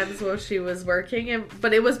sometimes while she was working,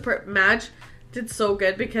 but it was... Madge did so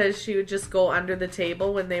good because she would just go under the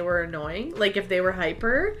table when they were annoying. Like, if they were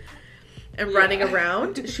hyper and running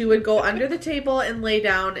around, she would go under the table and lay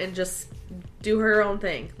down and just do her own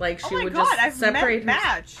thing. Like, she would just separate met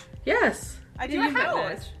Madge. Yes. I didn't know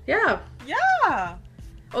it. Yeah. Yeah.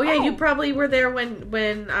 Oh yeah, you probably were there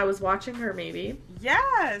when I was watching her, maybe.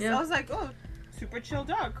 Yes. Yeah. I was like, oh, super chill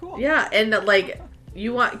dog, cool. Yeah, and like,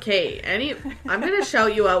 you want, I'm gonna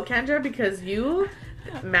shout you out, Kendra, because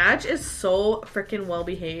Madge is so freaking well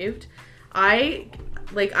behaved. I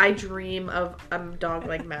dream of a dog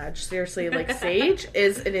like Madge. Seriously, like, Sage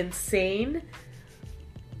is an insane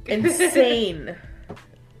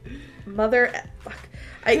mother. Fuck.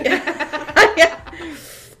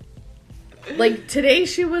 Like, today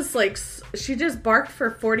she was like, she just barked for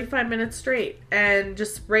 45 minutes straight and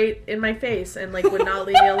just right in my face and, like, would not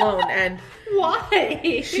leave me alone. And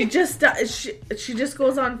why? She just she just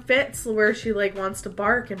goes on fits where she, like, wants to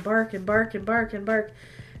bark and bark and bark and bark and bark,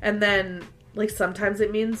 and then, like, sometimes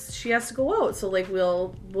it means she has to go out. So, like,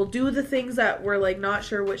 we'll do the things that we're, like, not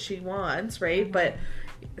sure what she wants, right? But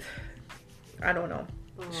I don't know.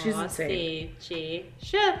 She's insane. Sure.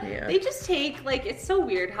 Yeah. They just take, like, it's so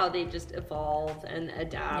weird how they just evolve and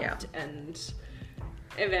adapt, and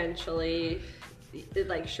eventually,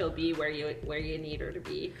 like, she'll be where you need her to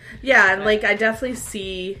be. Yeah, and, like, I definitely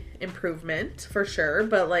see improvement for sure,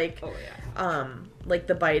 but, like, like,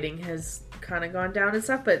 the biting has kind of gone down and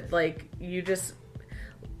stuff, but, like, you just,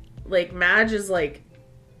 like, Madge is, like,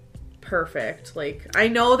 perfect. Like, I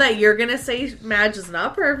know that you're gonna say Madge is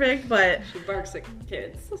not perfect, but she barks at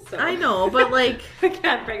kids, so I know, but, like, I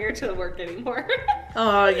can't bring her to work anymore.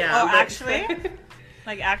 Oh yeah. Oh, actually?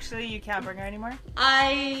 Actually, you can't bring her anymore?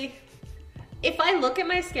 If I look at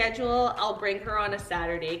my schedule, I'll bring her on a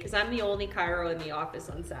Saturday, because I'm the only Cairo in the office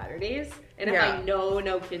on Saturdays, and if I know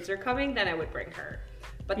no kids are coming, then I would bring her.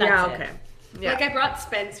 But that's it. Yeah. Like, I brought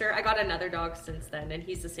Spencer. I got another dog since then, and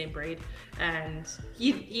he's the same breed. And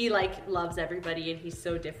he like, loves everybody, and he's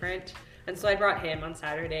so different. And so I brought him on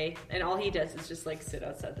Saturday, and all he does is just, like, sit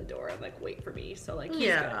outside the door and, like, wait for me. So, like,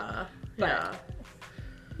 he's good. But,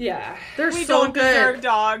 yeah. They're we so don't good. Deserve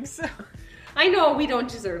dogs. I know, we don't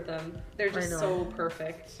deserve them. They're just so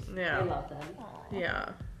perfect. Yeah. I love them. Aww. Yeah.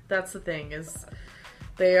 That's the thing, is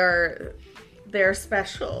they're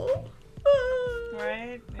special.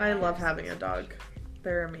 Right? Yeah. I love having a dog.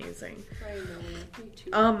 They're amazing. I know. Me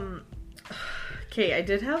too. Okay, I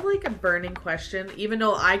did have, like, a burning question, even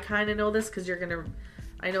though I kind of know this, because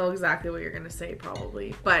I know exactly what you're gonna say,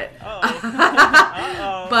 probably, but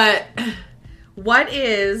but what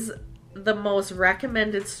is the most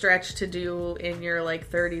recommended stretch to do in your, like,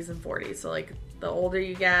 30s and 40s? So, like, the older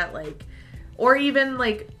you get, like, or even,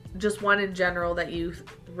 like, just one in general that you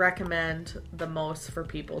recommend the most for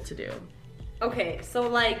people to do. Okay, so,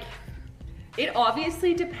 like, it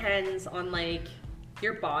obviously depends on, like,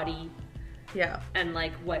 your body. Yeah. And,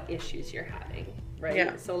 like, what issues you're having, right?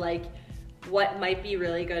 Yeah. So, like, what might be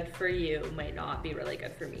really good for you might not be really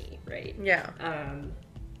good for me, right? Yeah.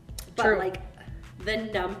 But, True. Like, the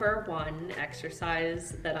number one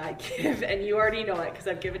exercise that I give, and you already know it because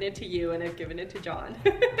I've given it to you and I've given it to John.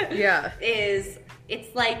 Yeah.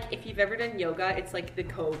 It's like, if you've ever done yoga, it's like the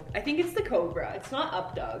cobra. I think it's the cobra. It's not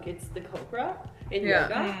up dog. It's the cobra in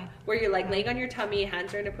yoga, where you're, like, laying on your tummy,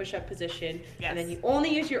 hands are in a push-up position, and then you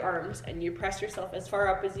only use your arms and you press yourself as far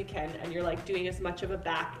up as you can, and you're, like, doing as much of a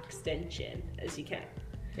back extension as you can.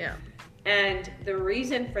 Yeah. And the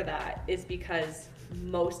reason for that is because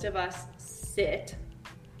most of us sit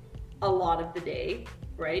a lot of the day,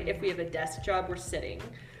 right? If we have a desk job, we're sitting.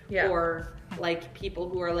 Yeah. Or like people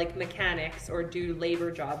who are like mechanics or do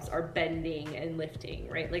labor jobs are bending and lifting,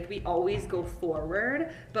 right? Like we always go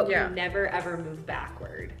forward, but we never ever move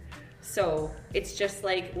backward. So it's just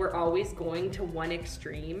like we're always going to one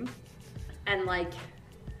extreme. And like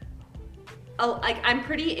I'm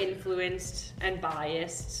pretty influenced and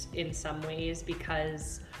biased in some ways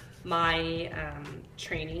because my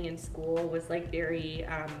training in school was like very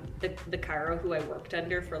the chiro who I worked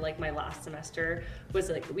under for like my last semester was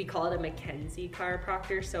like, we call it a Mackenzie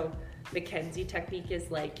chiropractor. So Mackenzie technique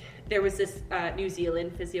is like, there was this New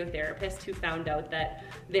Zealand physiotherapist who found out that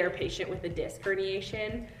their patient with a disc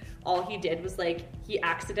herniation, all he did was like he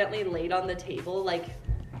accidentally laid on the table, like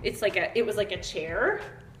it was like a chair,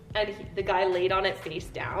 and the guy laid on it face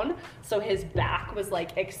down, so his back was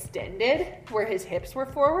like extended where his hips were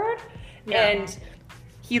forward. And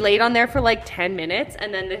he laid on there for like 10 minutes,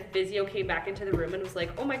 and then the physio came back into the room and was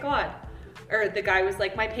like, oh my god, or the guy was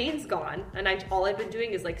like, my pain's gone, and all I've been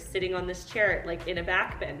doing is like sitting on this chair like in a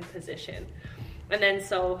back bend position. And then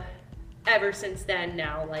so ever since then,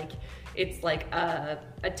 now like it's like a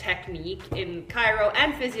technique in chiro,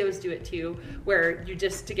 and physios do it too, where you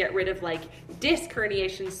just, to get rid of like disc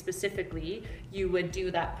herniation specifically, you would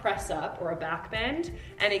do that press up or a back bend,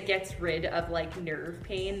 and it gets rid of like nerve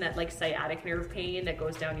pain, that like sciatic nerve pain that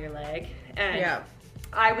goes down your leg. And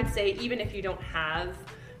I would say even if you don't have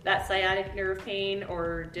that sciatic nerve pain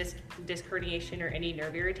or disc herniation or any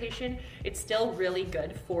nerve irritation, it's still really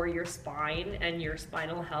good for your spine and your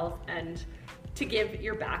spinal health, and to give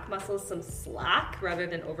your back muscles some slack rather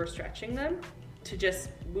than overstretching them, to just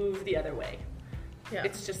move the other way.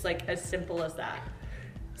 It's just like as simple as that.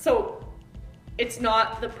 So it's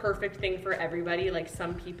not the perfect thing for everybody. Like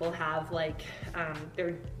some people have like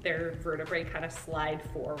their vertebrae kind of slide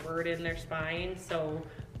forward in their spine, so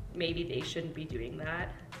maybe they shouldn't be doing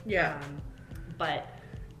that. But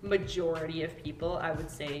majority of people, I would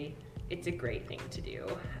say it's a great thing to do.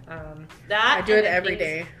 I do it every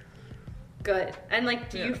day. Good. And like,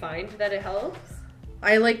 do you find that it helps?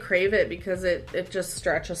 I like crave it because it just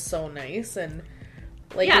stretches so nice, and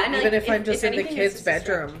like even like, if I'm just in the kids'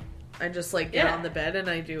 bedroom, stretch. I just like get on the bed and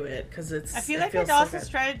I do it because it's. I feel like it also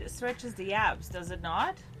stretches the abs, does it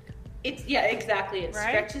not? It's exactly. It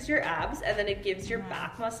stretches your abs, and then it gives your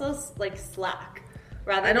back muscles like slack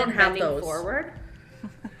rather than bending forward.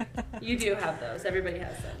 You do have those. Everybody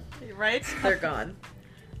has them, right? They're gone.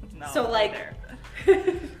 No, so like.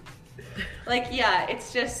 Like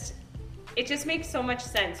it just makes so much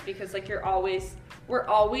sense because like we're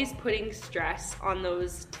always putting stress on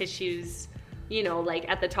those tissues, you know, like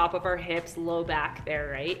at the top of our hips, low back there,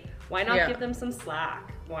 right? Why not give them some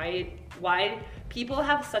slack? Why people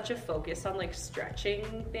have such a focus on like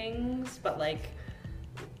stretching things, but like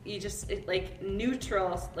you just like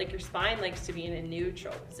neutral, like your spine likes to be in a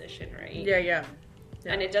neutral position, right? Yeah.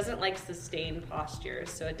 And it doesn't like sustain postures,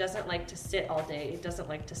 so it doesn't like to sit all day. It doesn't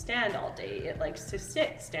like to stand all day. It likes to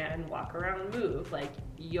sit, stand, walk around, move. Like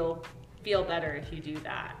you'll feel better if you do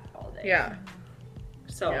that all day.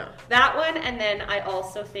 So that one, and then I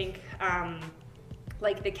also think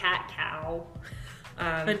like the cat-cow.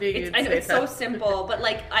 I know it's so simple, but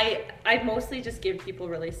like I mostly just give people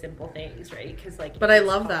really simple things, right? Because like, but I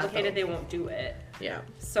love that. Complicated, they won't do it.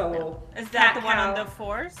 So is that the one on the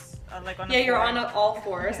fours? Like on you're on all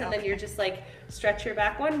fours, and then you're just like stretch your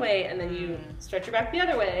back one way, and then you stretch your back the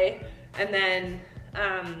other way, and then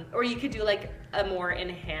or you could do like a more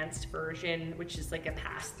enhanced version, which is like a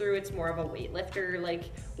pass through. It's more of a weightlifter like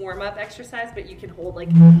warm up exercise, but you can hold like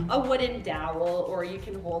a wooden dowel, or you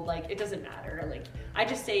can hold like, it doesn't matter. Like I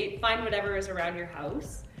just say find whatever is around your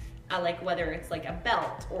house, like whether it's like a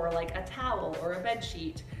belt or like a towel or a bed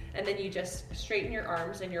sheet, and then you just straighten your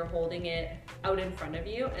arms and you're holding it out in front of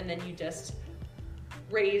you, and then you just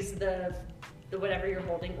raise the whatever you're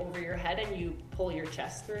holding over your head, and you pull your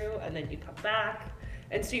chest through, and then you come back.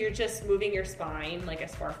 And so you're just moving your spine like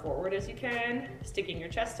as far forward as you can, sticking your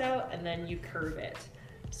chest out, and then you curve it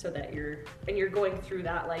so that you're going through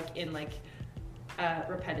that like in like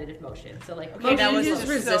repetitive motion. So like, okay, that was use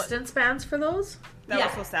resistance bands for those. That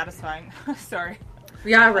was so satisfying. Sorry.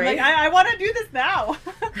 Yeah, right. Like, I want to do this now.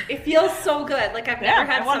 It feels so good. Like I've never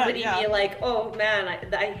had somebody be like, "Oh man,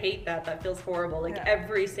 I hate that. That feels horrible." Like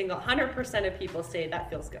every single 100% of people say that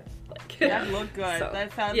feels good. Like that look good. So,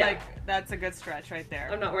 that sounds like that's a good stretch right there.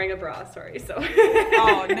 I'm not wearing a bra, sorry. So.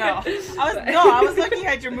 Oh no, I was looking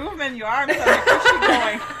at your movement, your arms. I'm like, where's she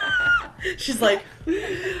going? She's like,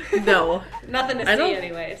 no. Nothing to see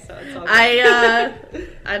anyway, so it's all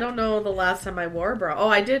good. I don't know the last time I wore a bra. Oh,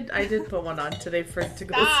 I did put one on today to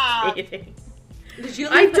go skating. Did you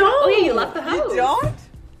leave the house? Oh, yeah, you left the house. You don't?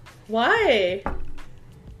 Why?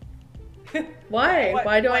 Why? What-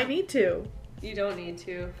 Why do I what- need to? You don't need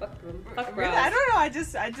to. Fuck them. Fuck Really? bras. I don't know.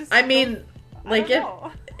 I just. I mean, like don't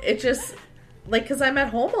know. it just like because I'm at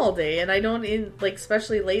home all day and I don't like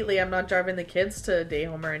especially lately I'm not driving the kids to day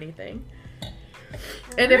home or anything.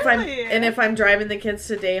 And Really? if I'm driving the kids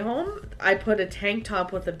to day home, I put a tank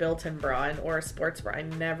top with a built-in bra or a sports bra. I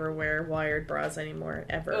never wear wired bras anymore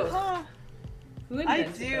ever. Ugh. Huh. Who I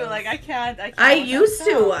invented do. those? Like I can't. I with that used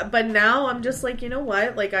to, stuff. but now I'm just like, you know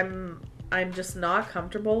what? Like I'm just not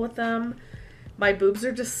comfortable with them. My boobs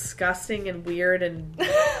are disgusting and weird and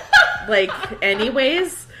like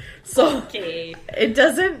anyways. So Okay. it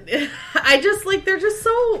doesn't I just like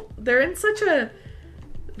they're in such a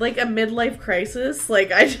like a midlife crisis.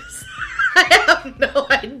 Like I have no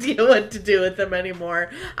idea what to do with them anymore.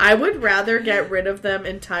 I would rather get rid of them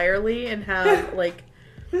entirely and have like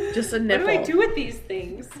just a nipple. What do I do with these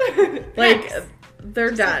things? Like Pecs. they're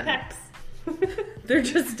Just done. pecs. They're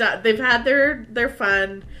just done. They've had their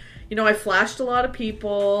fun. You know, I flashed a lot of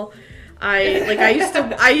people.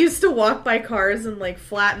 I used to walk by cars and like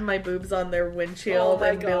flatten my boobs on their windshield Oh my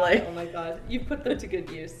and god! be like, Oh my god! You put them to good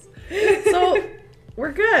use. so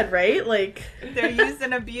we're good, right? Like They're used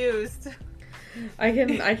and abused. I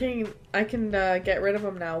can get rid of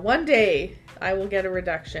them now. One day I will get a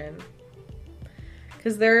reduction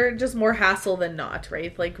because they're just more hassle than not,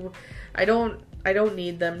 right? Like I don't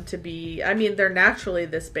need them to be. I mean, they're naturally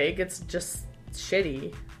this big. It's just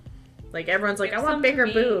shitty. Like everyone's like, Give I want some to bigger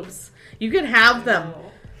me. boobs. You can have them.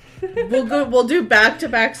 No. We'll do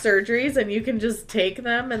back-to-back surgeries, and you can just take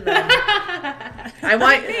them, and then I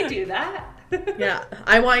want. They do that. Yeah,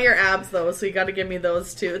 I want your abs though, so you got to give me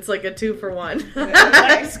those too. It's like a 2-for-1.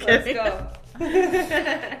 Let's Just kidding. go.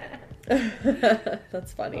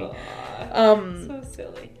 That's funny. Aw, so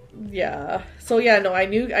silly. Yeah. So yeah, no, I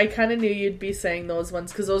kind of knew you'd be saying those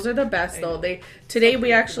ones because those are the best I though. know. Today So we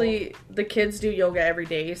predictable. actually the kids do yoga every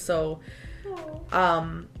day, so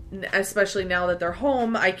especially now that they're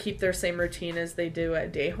home, I keep their same routine as they do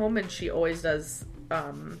at day home, and she always does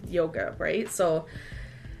yoga, right? So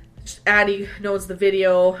Addie knows the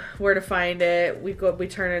video, where to find it. We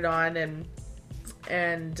turn it on,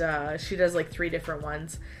 and she does like 3 different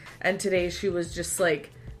ones. And today she was just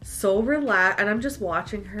like so relaxed, and I'm just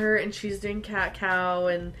watching her, and she's doing cat cow,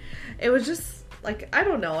 and it was just like, I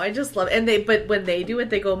don't know, I just love it. But when they do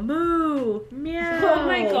it, they go moo, meow. Oh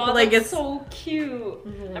my god, like that's it's so cute.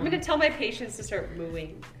 I'm gonna tell my patients to start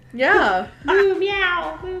mooing. yeah. Moo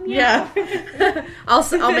meow, moo meow. Yeah.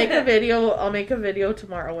 I'll make a video. I'll make a video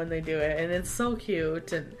tomorrow when they do it, and it's so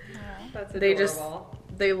cute, and That's they adorable.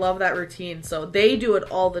 they love that routine, so they do it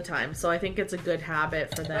all the time. So I think it's a good habit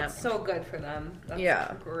for them. That's so good for them. That's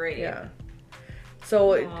Yeah. great. Yeah.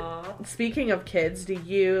 So Aw. speaking of kids, do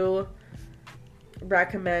you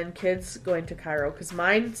recommend kids going to chiro? Because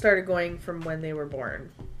mine started going from when they were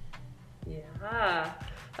born. Yeah,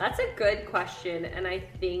 that's a good question, and I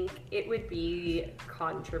think it would be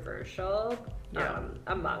controversial Yeah.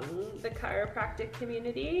 among the chiropractic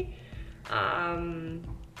community.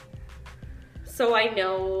 So I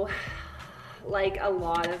know, like, a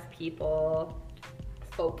lot of people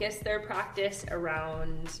focus their practice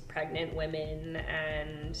around pregnant women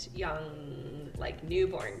and young, like,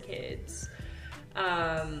 newborn kids.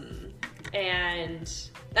 And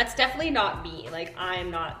that's definitely not me. Like, I'm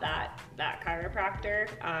not that chiropractor.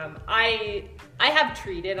 I have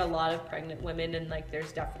treated a lot of pregnant women, and like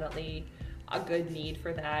there's definitely a good need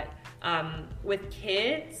for that. With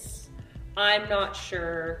kids, I'm not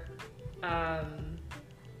sure.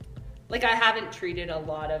 Like, I haven't treated a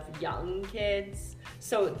lot of young kids,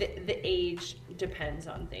 so the age depends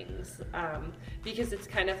on things. Because it's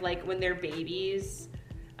kind of like when they're babies,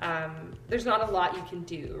 there's not a lot you can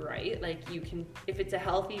do, right? Like, you can, if it's a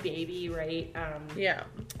healthy baby, right? Yeah.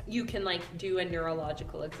 You can like do a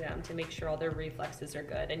neurological exam to make sure all their reflexes are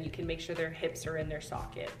good, and you can make sure their hips are in their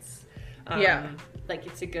sockets. Yeah. Like,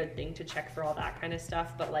 it's a good thing to check for all that kind of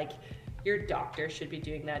stuff, but like, your doctor should be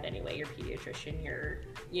doing that anyway, your pediatrician, your,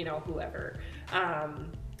 you know, whoever.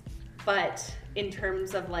 But in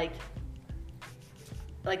terms of like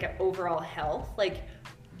overall health, like,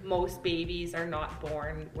 most babies are not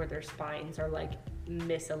born where their spines are like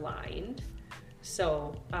misaligned.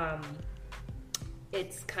 So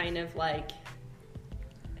it's kind of like,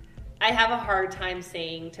 I have a hard time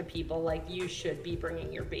saying to people, like, you should be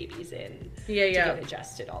bringing your babies in to get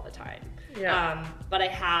adjusted all the time. Yeah. But I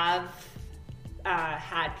have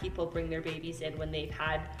had people bring their babies in when they've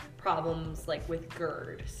had problems like with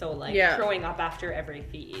GERD, so like throwing up after every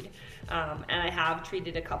feed. And I have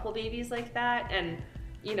treated a couple babies like that, and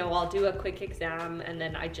you know, I'll do a quick exam, and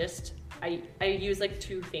then I just I use like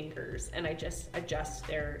 2 fingers and I just adjust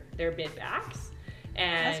their mid backs.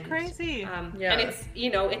 And that's crazy. And it's,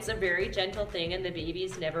 it's a very gentle thing, and the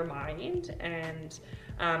babies never mind. And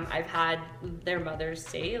I've had their mothers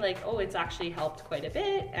say like, oh, it's actually helped quite a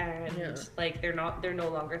bit, and like they're no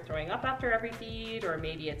longer throwing up after every feed, or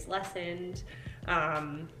maybe it's lessened.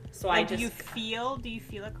 So like, do you feel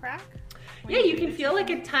a crack? Yeah, you can feel like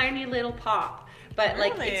a tiny little pop, but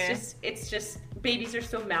really? Like it's just babies are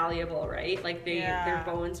so malleable, right? Like their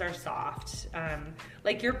bones are soft.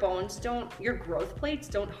 Like your growth plates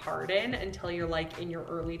don't harden until you're like in your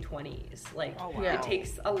early 20s. Like it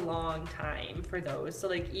takes a long time for those. So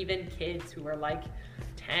like even kids who are like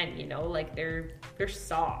 10, like they're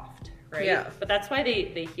soft, right? Yeah. But that's why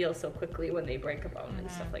they heal so quickly when they break a bone and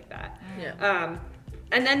stuff like that. Yeah.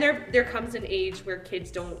 And then there comes an age where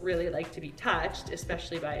kids don't really like to be touched,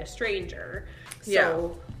 especially by a stranger.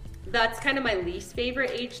 So that's kind of my least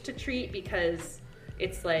favorite age to treat, because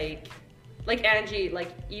it's like Angie,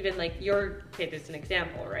 like even like your kid is an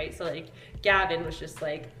example, right? So like Gavin was just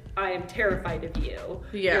like, I am terrified of you.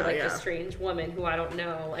 You're like a strange woman who I don't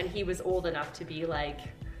know. And he was old enough to be like,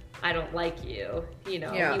 I don't like you. He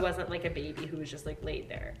wasn't like a baby who was just like laid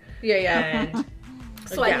there. And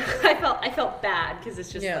so I felt bad, because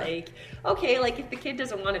it's just like, okay, like if the kid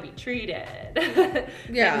doesn't want to be treated,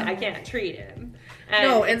 then I can't treat him.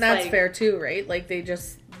 And that's fair too, right? Like they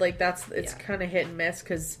just like it's kind of hit and miss,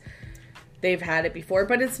 because they've had it before,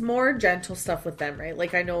 but it's more gentle stuff with them, right?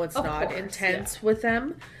 Like I know it's not intense with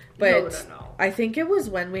them, but no. I think it was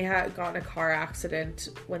when we had gotten a car accident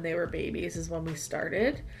when they were babies is when we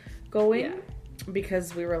started going.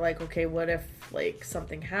 Because we were like, okay, what if like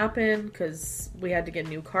something happened? Because we had to get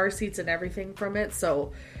new car seats and everything from it.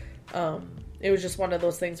 So it was just one of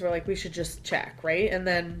those things where like we should just check, right? And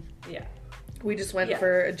then we just went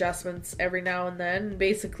for adjustments every now and then.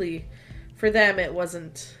 Basically, for them it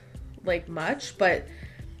wasn't like much, but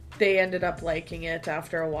they ended up liking it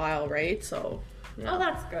after a while, right? So oh,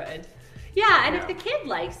 that's good. Yeah, and if the kid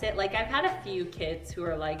likes it, like I've had a few kids who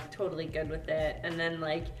are like totally good with it, and then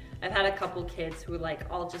like I've had a couple kids who like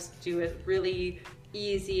I'll just do a really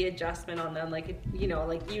easy adjustment on them, like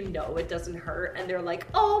it doesn't hurt, and they're like,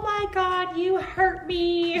 oh my god, you hurt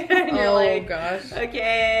me. And you're like, gosh,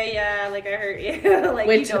 okay, yeah, like I hurt you. Like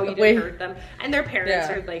you didn't hurt them, and their parents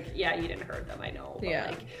are like, yeah, you didn't hurt them, I know. But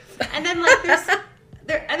like, and then like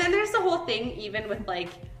there's the whole thing even with like,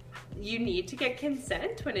 you need to get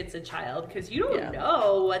consent when it's a child, because you don't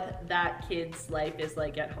know what that kid's life is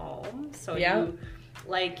like at home. So you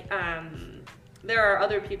like there are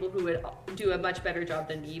other people who would do a much better job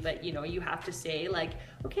than me, but you have to say like,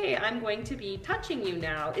 okay, I'm going to be touching you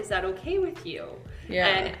now, is that okay with you?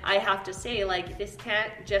 And I have to say like, this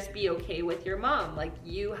can't just be okay with your mom, like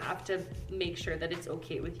you have to make sure that it's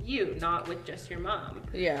okay with you, not with just your mom.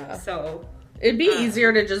 So it'd be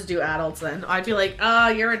easier to just do adults then. I'd be like, oh,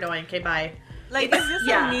 you're annoying, okay, bye. Like, is this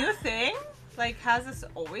a new thing? Like, has this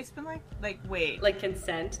always been like wait, like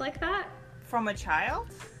consent like that from a child?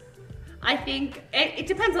 I think it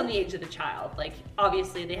depends on the age of the child. Like,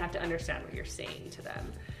 obviously they have to understand what you're saying to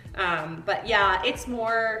them. But yeah, it's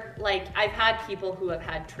more like I've had people who have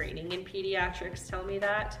had training in pediatrics tell me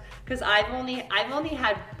that, because I've only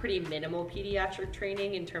had pretty minimal pediatric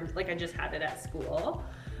training in terms, like I just had it at school.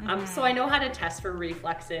 So I know how to test for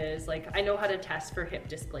reflexes, like I know how to test for hip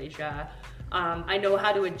dysplasia. I know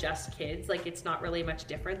how to adjust kids, like it's not really much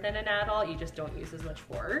different than an adult, you just don't use as much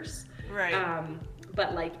force. Right.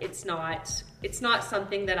 But like it's not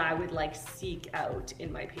something that I would like seek out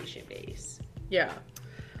in my patient base. Yeah.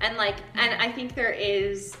 And I think there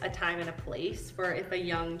is a time and a place for if a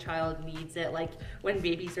young child needs it, like when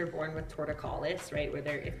babies are born with torticollis, right,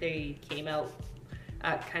 where if they came out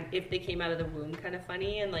of the womb kind of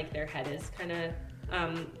funny and like their head is kind of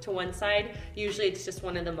to one side, usually it's just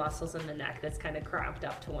one of the muscles in the neck that's kind of cramped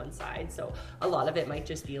up to one side. So a lot of it might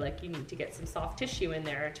just be like you need to get some soft tissue in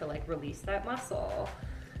there to like release that muscle,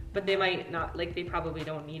 but they might not, like they probably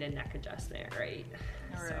don't need a neck adjustment, right?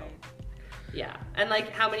 All right. So yeah, and like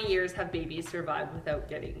how many years have babies survived without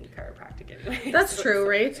getting chiropractic anyway? That's true,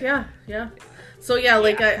 right? Yeah. So yeah,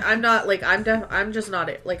 like I'm not like I'm just not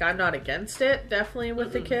like I'm not against it. Definitely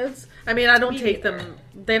with the kids. I mean, I don't take them.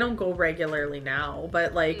 They don't go regularly now,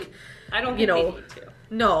 but like I don't. Think they need to.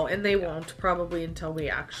 No, and they won't probably until we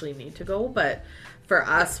actually need to go. But for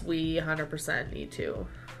us, we 100% need to.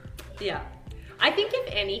 Yeah, I think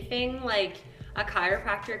if anything, like a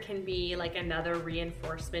chiropractor can be like another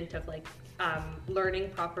reinforcement of like learning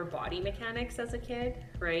proper body mechanics as a kid,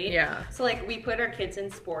 right? Yeah. So like we put our kids in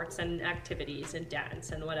sports and activities and dance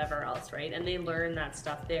and whatever else, right? And they learn that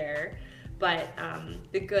stuff there. But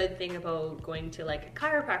the good thing about going to like a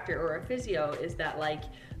chiropractor or a physio is that like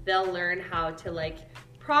they'll learn how to like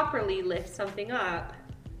properly lift something up,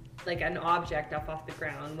 like an object up off the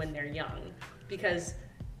ground when they're young. Because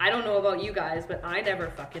I don't know about you guys, but I never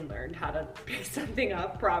fucking learned how to pick something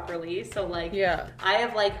up properly. So like, I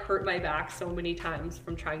have like hurt my back so many times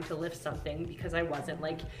from trying to lift something because I wasn't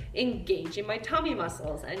like engaging my tummy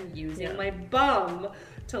muscles and using my bum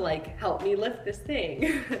to like help me lift this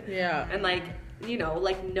thing. And like, you know,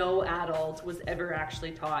 like no adult was ever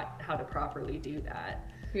actually taught how to properly do that.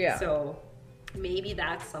 So maybe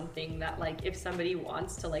that's something that like if somebody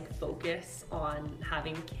wants to like focus on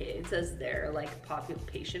having kids as their like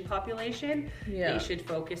patient population, they should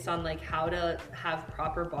focus on like how to have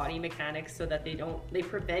proper body mechanics so that they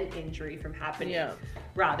prevent injury from happening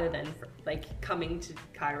rather than like coming to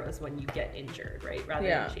chiros when you get injured, right? Rather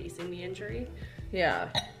than chasing the injury.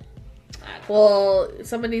 Well,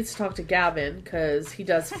 someone needs to talk to Gavin because he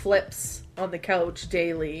does flips on the couch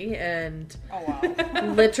daily, and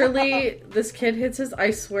literally this kid hits his,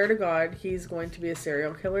 I swear to God, he's going to be a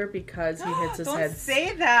serial killer because he hits his head. Don't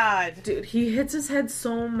say that. Dude, he hits his head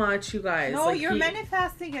so much, you guys. No, like, you're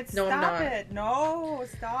manifesting it. No, stop it. No,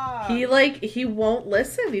 stop. He won't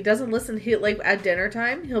listen. He doesn't listen. He like at dinner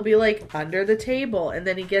time, he'll be like under the table and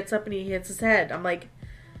then he gets up and he hits his head. I'm like,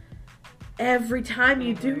 every time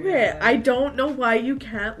you do it, I don't know why you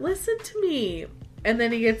can't listen to me. And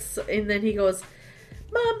then he goes,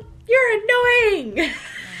 Mom, you're annoying.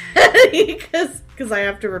 Because I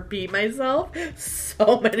have to repeat myself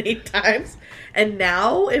so many times. And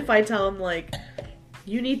now if I tell him like,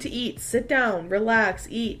 you need to eat, sit down, relax,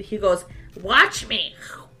 eat, he goes, watch me.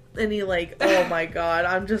 And he like, oh my God,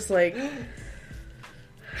 I'm just like...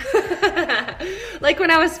 Like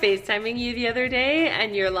when I was FaceTiming you the other day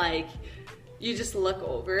and you're like, you just look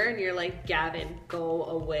over and you're like, Gavin, go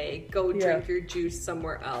away. Go drink your juice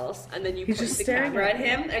somewhere else. And then you point the camera at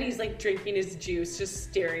him and he's like drinking his juice, just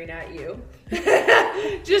staring at you.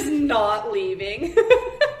 Just not leaving.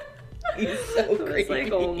 He's so creepy. It's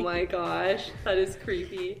like, oh my gosh, that is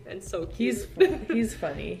creepy and so cute. He's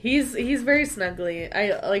funny. He's very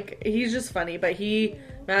snuggly. He's just funny, but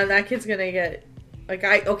that kid's gonna get,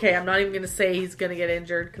 I'm not even gonna say he's gonna get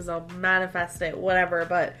injured because I'll manifest it, whatever,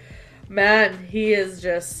 but man, he is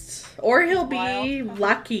just, or he'll be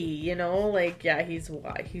lucky, you know, like, he's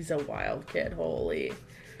a wild kid, holy.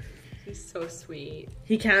 He's so sweet.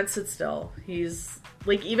 He can't sit still. He's,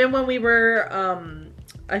 like, even when we were,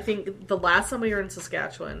 I think the last time we were in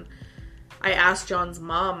Saskatchewan, I asked John's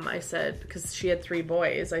mom, I said, because she had 3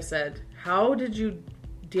 boys, I said, how did you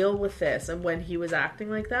deal with this? And when he was acting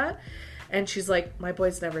like that, and she's like, my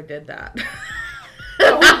boys never did that.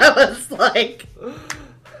 I was like...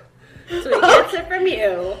 So he gets it from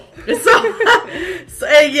you.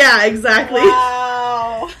 So yeah, exactly.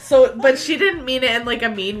 Wow. So, but she didn't mean it in like a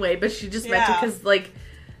mean way, but she just meant it because like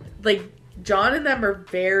John and them are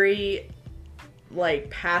very like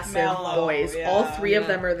passive boys. All 3 of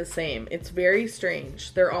them are the same. It's very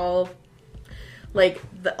strange. They're all like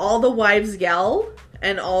all the wives yell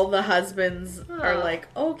and all the husbands are like,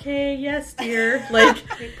 okay, yes, dear.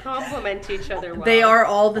 Like they compliment each other well. They are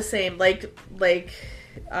all the same. Like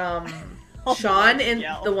Sean in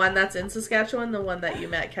the one that's in Saskatchewan, the one that you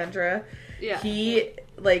met, Kendra. Yeah. He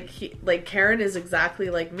Karen is exactly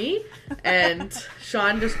like me, and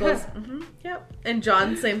Sean just goes, yep. And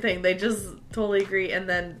John, same thing. They just totally agree. And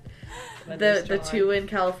then the 2 in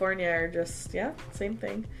California are just same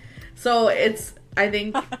thing. So it's, I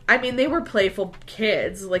think, I mean, they were playful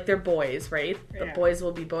kids, like they're boys, right? The boys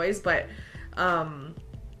will be boys, but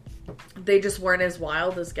they just weren't as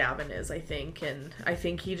wild as Gavin is, I think. And I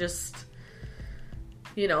think he just,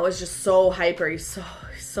 you know, is just so hyper. He's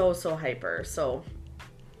so hyper. So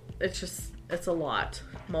it's a lot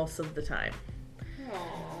most of the time.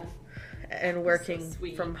 Aww. And working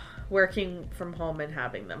from home and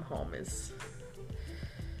having them home is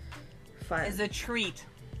fun. It's a treat.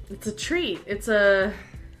 It's a treat. It's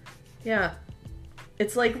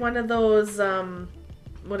like one of those,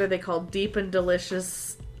 what are they called? Deep and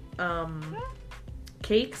delicious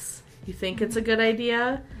cakes. You think it's a good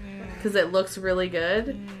idea because it looks really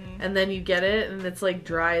good, and then you get it and it's like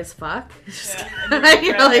dry as fuck. And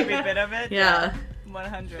you regret every bit of it.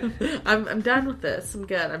 100. I'm done with this. I'm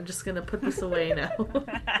good. I'm just gonna put this away now.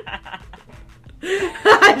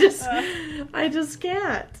 I just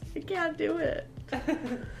can't. I can't do it.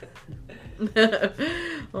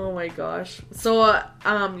 Oh my gosh. So,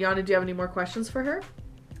 Yana, do you have any more questions for her?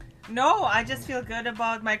 No, I just feel good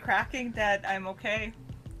about my cracking that I'm okay.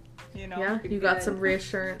 You know? Yeah, you got some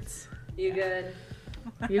reassurance. You good?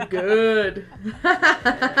 You're good.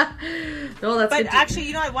 No, that's But good. actually,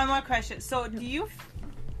 you know what? One more question. So, do you?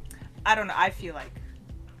 I don't know. I feel like.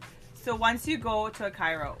 So once you go to a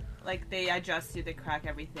chiro, like they adjust you, they crack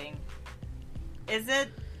everything. Is it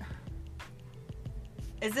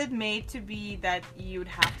made to be that you'd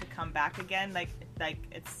have to come back again? Like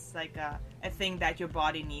it's like a thing that your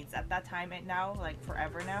body needs at that time and now, like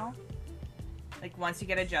forever now? Like once you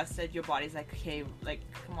get adjusted, your body's like, okay, like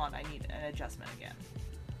come on, I need an adjustment again.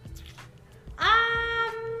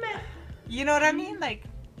 You know what I mean? Like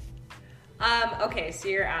okay, so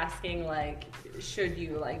you're asking like, should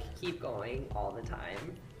you like keep going all the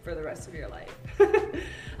time for the rest of your life?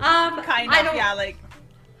 kind of, yeah, like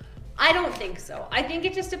I don't think so. I think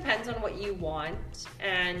it just depends on what you want,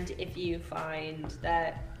 and if you find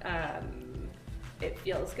that it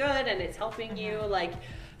feels good and it's helping you. Like,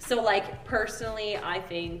 so like personally, I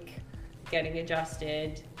think getting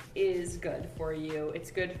adjusted is good for you. It's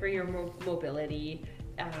good for your mobility.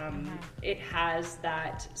 It has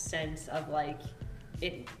that sense of like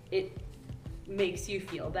it makes you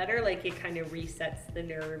feel better. Like it kind of resets the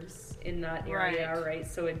nerves in that area, right?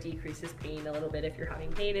 So it decreases pain a little bit if you're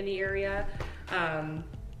having pain in the area.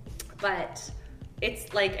 But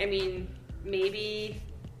it's like, I mean, maybe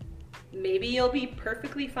you'll be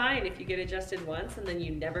perfectly fine if you get adjusted once and then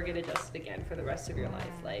you never get adjusted again for the rest of your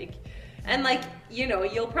life. Like, and like, you know,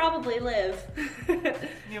 you'll probably live,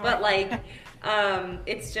 but like,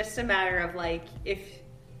 it's just a matter of like, if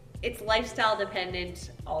it's lifestyle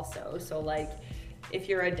dependent also. So like if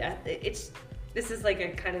you're this is like a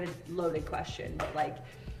kind of a loaded question, but like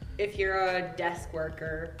if you're a desk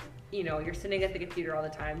worker, you know, you're sitting at the computer all the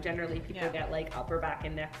time, generally people get like upper back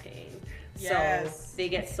and neck pain. Yes. So they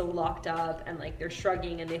get so locked up and like they're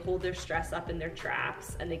shrugging and they hold their stress up in their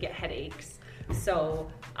traps and they get headaches. So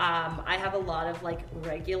I have a lot of like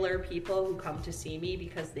regular people who come to see me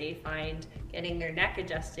because they find getting their neck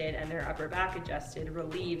adjusted and their upper back adjusted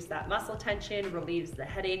relieves that muscle tension, relieves the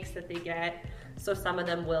headaches that they get. So some of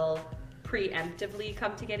them will preemptively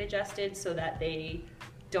come to get adjusted so that they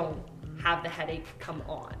don't have the headache come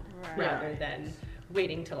on rather than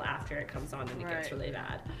waiting till after it comes on and it gets really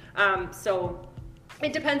bad. So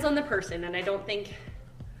it depends on the person, and I don't think,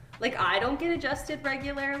 like, I don't get adjusted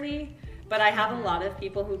regularly, but I have a lot of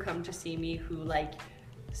people who come to see me who like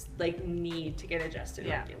need to get adjusted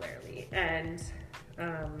regularly, and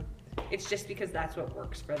it's just because that's what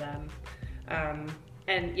works for them.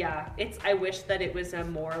 And yeah, I wish that it was a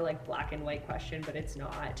more like black and white question, but it's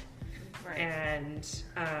not. Right.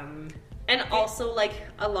 And also like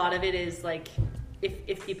a lot of it is like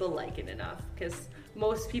if people like it enough, because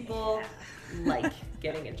most people like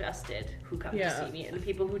getting adjusted who come to see me, and the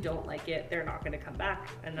people who don't like it, they're not going to come back.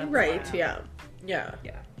 And that's yeah.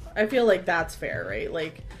 I feel like that's fair, right?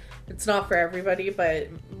 Like it's not for everybody, but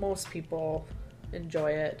most people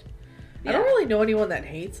enjoy it. I don't really know anyone that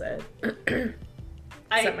hates it.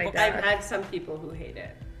 I've had some people who hate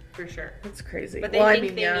it, for sure. That's crazy. But they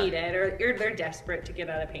think they need it, or they're desperate to get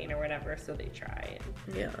out of pain or whatever, so they try.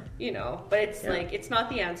 And, you know, but it's like, it's not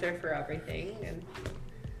the answer for everything. And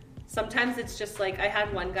sometimes it's just like, I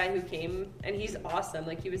had one guy who came, and he's awesome.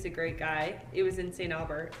 Like, he was a great guy. It was in St.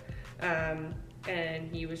 Albert.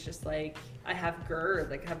 And he was just like, I have GERD.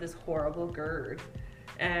 Like, I have this horrible GERD.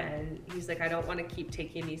 And he's like, I don't want to keep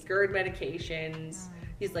taking these GERD medications.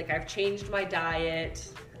 He's like, I've changed my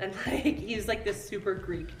diet. And like, he's like this super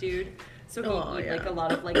Greek dude. So he eat like a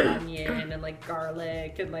lot of like onion and like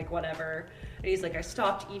garlic and like whatever. And he's like, I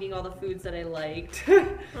stopped eating all the foods that I liked.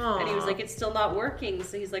 And he was like, it's still not working.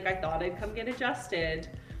 So he's like, I thought I'd come get adjusted.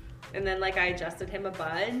 And then like I adjusted him a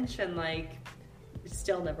bunch and like it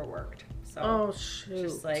still never worked. So shoot.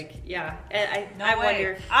 Just like, and I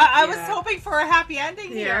wonder. I was hoping for a happy ending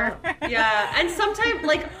here. And sometimes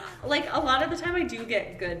like a lot of the time I do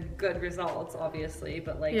get good results, obviously,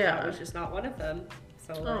 but like that was just not one of them.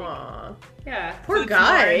 So like, poor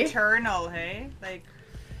guy. Internal, hey, like.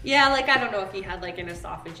 Yeah, like I don't know if he had like an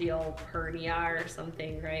esophageal hernia or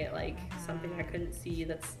something, right? Like something I couldn't see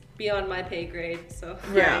that's beyond my pay grade. So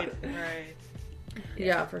right.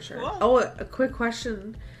 Yeah, for sure. Cool. Oh, a quick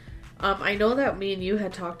question. I know that me and you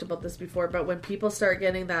had talked about this before, but when people start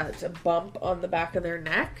getting that bump on the back of their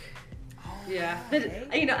neck. You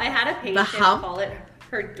know, I had a patient call it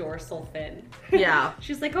her dorsal fin. Yeah.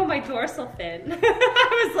 She's like, oh, my dorsal fin.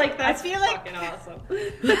 I was like, that's fucking awesome.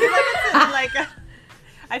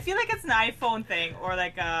 I feel like it's an iPhone thing or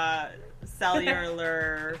like a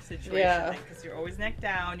cellular situation because you're always neck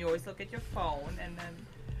down, you always look at your phone, and then,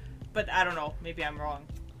 but I don't know, maybe I'm wrong.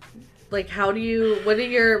 Like, what are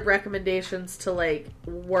your recommendations to like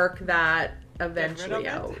work that eventually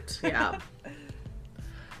out? Yeah.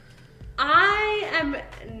 I am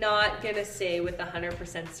not gonna say with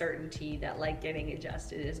 100% certainty that like getting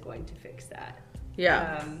adjusted is going to fix that.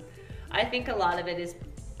 Yeah. I think a lot of it is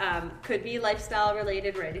could be lifestyle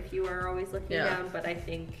related, right? If you are always looking down, but I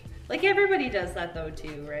think like everybody does that though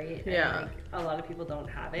too, right? Yeah. And, like, a lot of people don't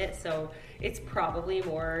have it, so it's probably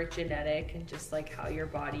more genetic and just like how your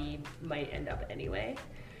body might end up anyway.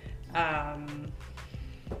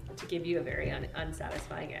 To give you a very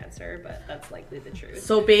unsatisfying answer, but that's likely the truth.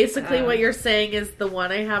 So basically what you're saying is the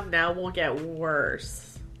one I have now will get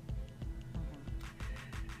worse.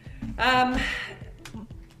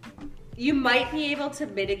 You might be able to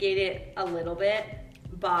mitigate it a little bit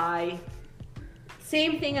by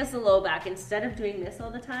same thing as the low back. Instead of doing this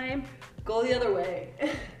all the time, go the other way.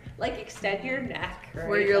 Like extend your neck, right?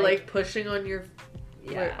 Where you're like pushing on your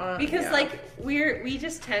because like we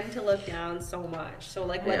just tend to look down so much. So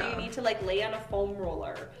like whether you need to like lay on a foam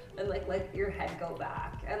roller and like let your head go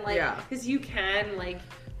back and like because you can like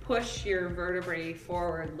push your vertebrae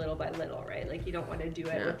forward little by little, right? Like you don't want to do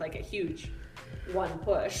it with like a huge one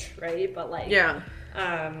push, right? But like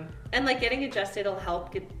and like getting adjusted will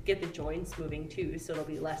help get the joints moving too, so it'll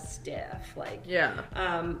be less stiff. Like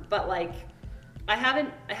but like I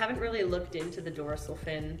haven't really looked into the dorsal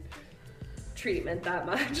fin treatment that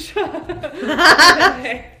much.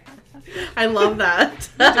 I love that.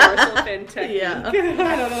 The dorsal fin technique. Yeah.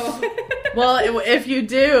 I don't know. Well, if you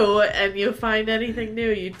do and you find anything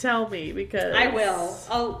new, you tell me because I will.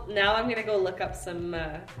 Now I'm gonna go look up some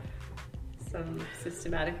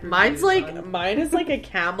systematic reviews. Mine is like a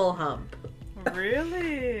camel hump.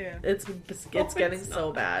 Really? It's getting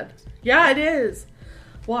so bad. Yeah, it is.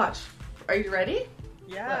 Watch. Are you ready?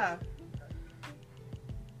 Yeah.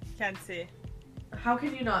 Can't see. How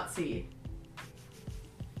can you not see?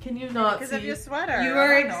 Can you not see? Because of your sweater. You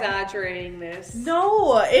are exaggerating this.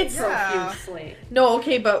 No, it's profusely. No,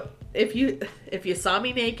 okay, but if you saw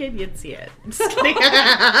me naked, you'd see it. Just kidding.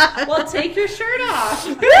 Well, take your shirt off.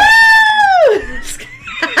 Waiting.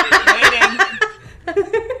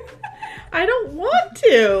 I don't want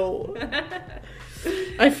to.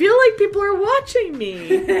 I feel like people are watching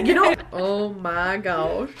me. You know? Oh my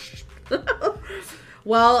gosh.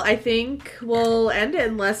 Well, I think we'll end it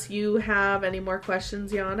unless you have any more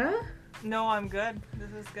questions, Yana. No, I'm good.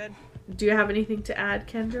 This is good. Do you have anything to add,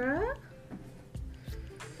 Kendra?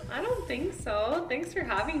 I don't think so. Thanks for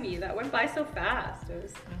having me. That went by so fast. It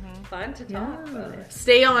was fun to talk. But...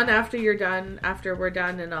 Stay on after you're done. After we're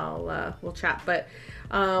done, and we'll chat. But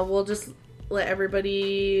we'll just let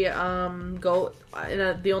everybody go.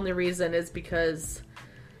 And the only reason is because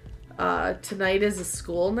tonight is a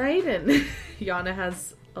school night, and Yana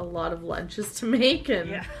has a lot of lunches to make. And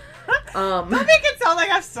don't make it sound like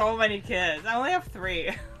I have so many kids. I only have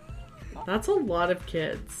 3. That's a lot of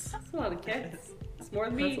kids. That's a lot of kids. It's more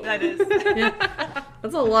than me. That is. Yeah.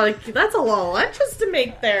 That's a lot of lunches to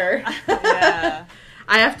make there. Yeah.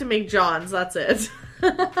 I have to make John's. That's it.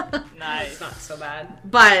 Nice. It's not so bad.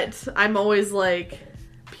 But I'm always like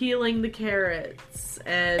peeling the carrots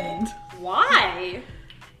and why?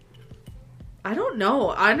 I don't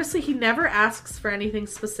know. Honestly, he never asks for anything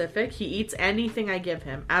specific. He eats anything I give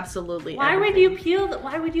him. Absolutely. Why everything. would you peel?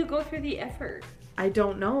 Why would you go through the effort? I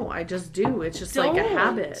don't know. I just do. It's just like a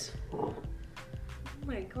habit. Oh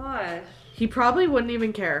my gosh. He probably wouldn't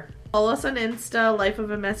even care. Follow us on Insta, Life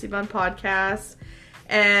of a Messy Bun Podcast,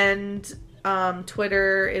 and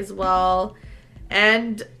Twitter as well.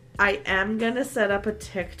 And I am going to set up a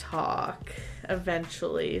TikTok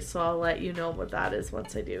eventually, so I'll let you know what that is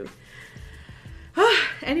once I do.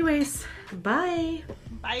 Anyways, bye.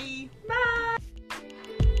 Bye. Bye.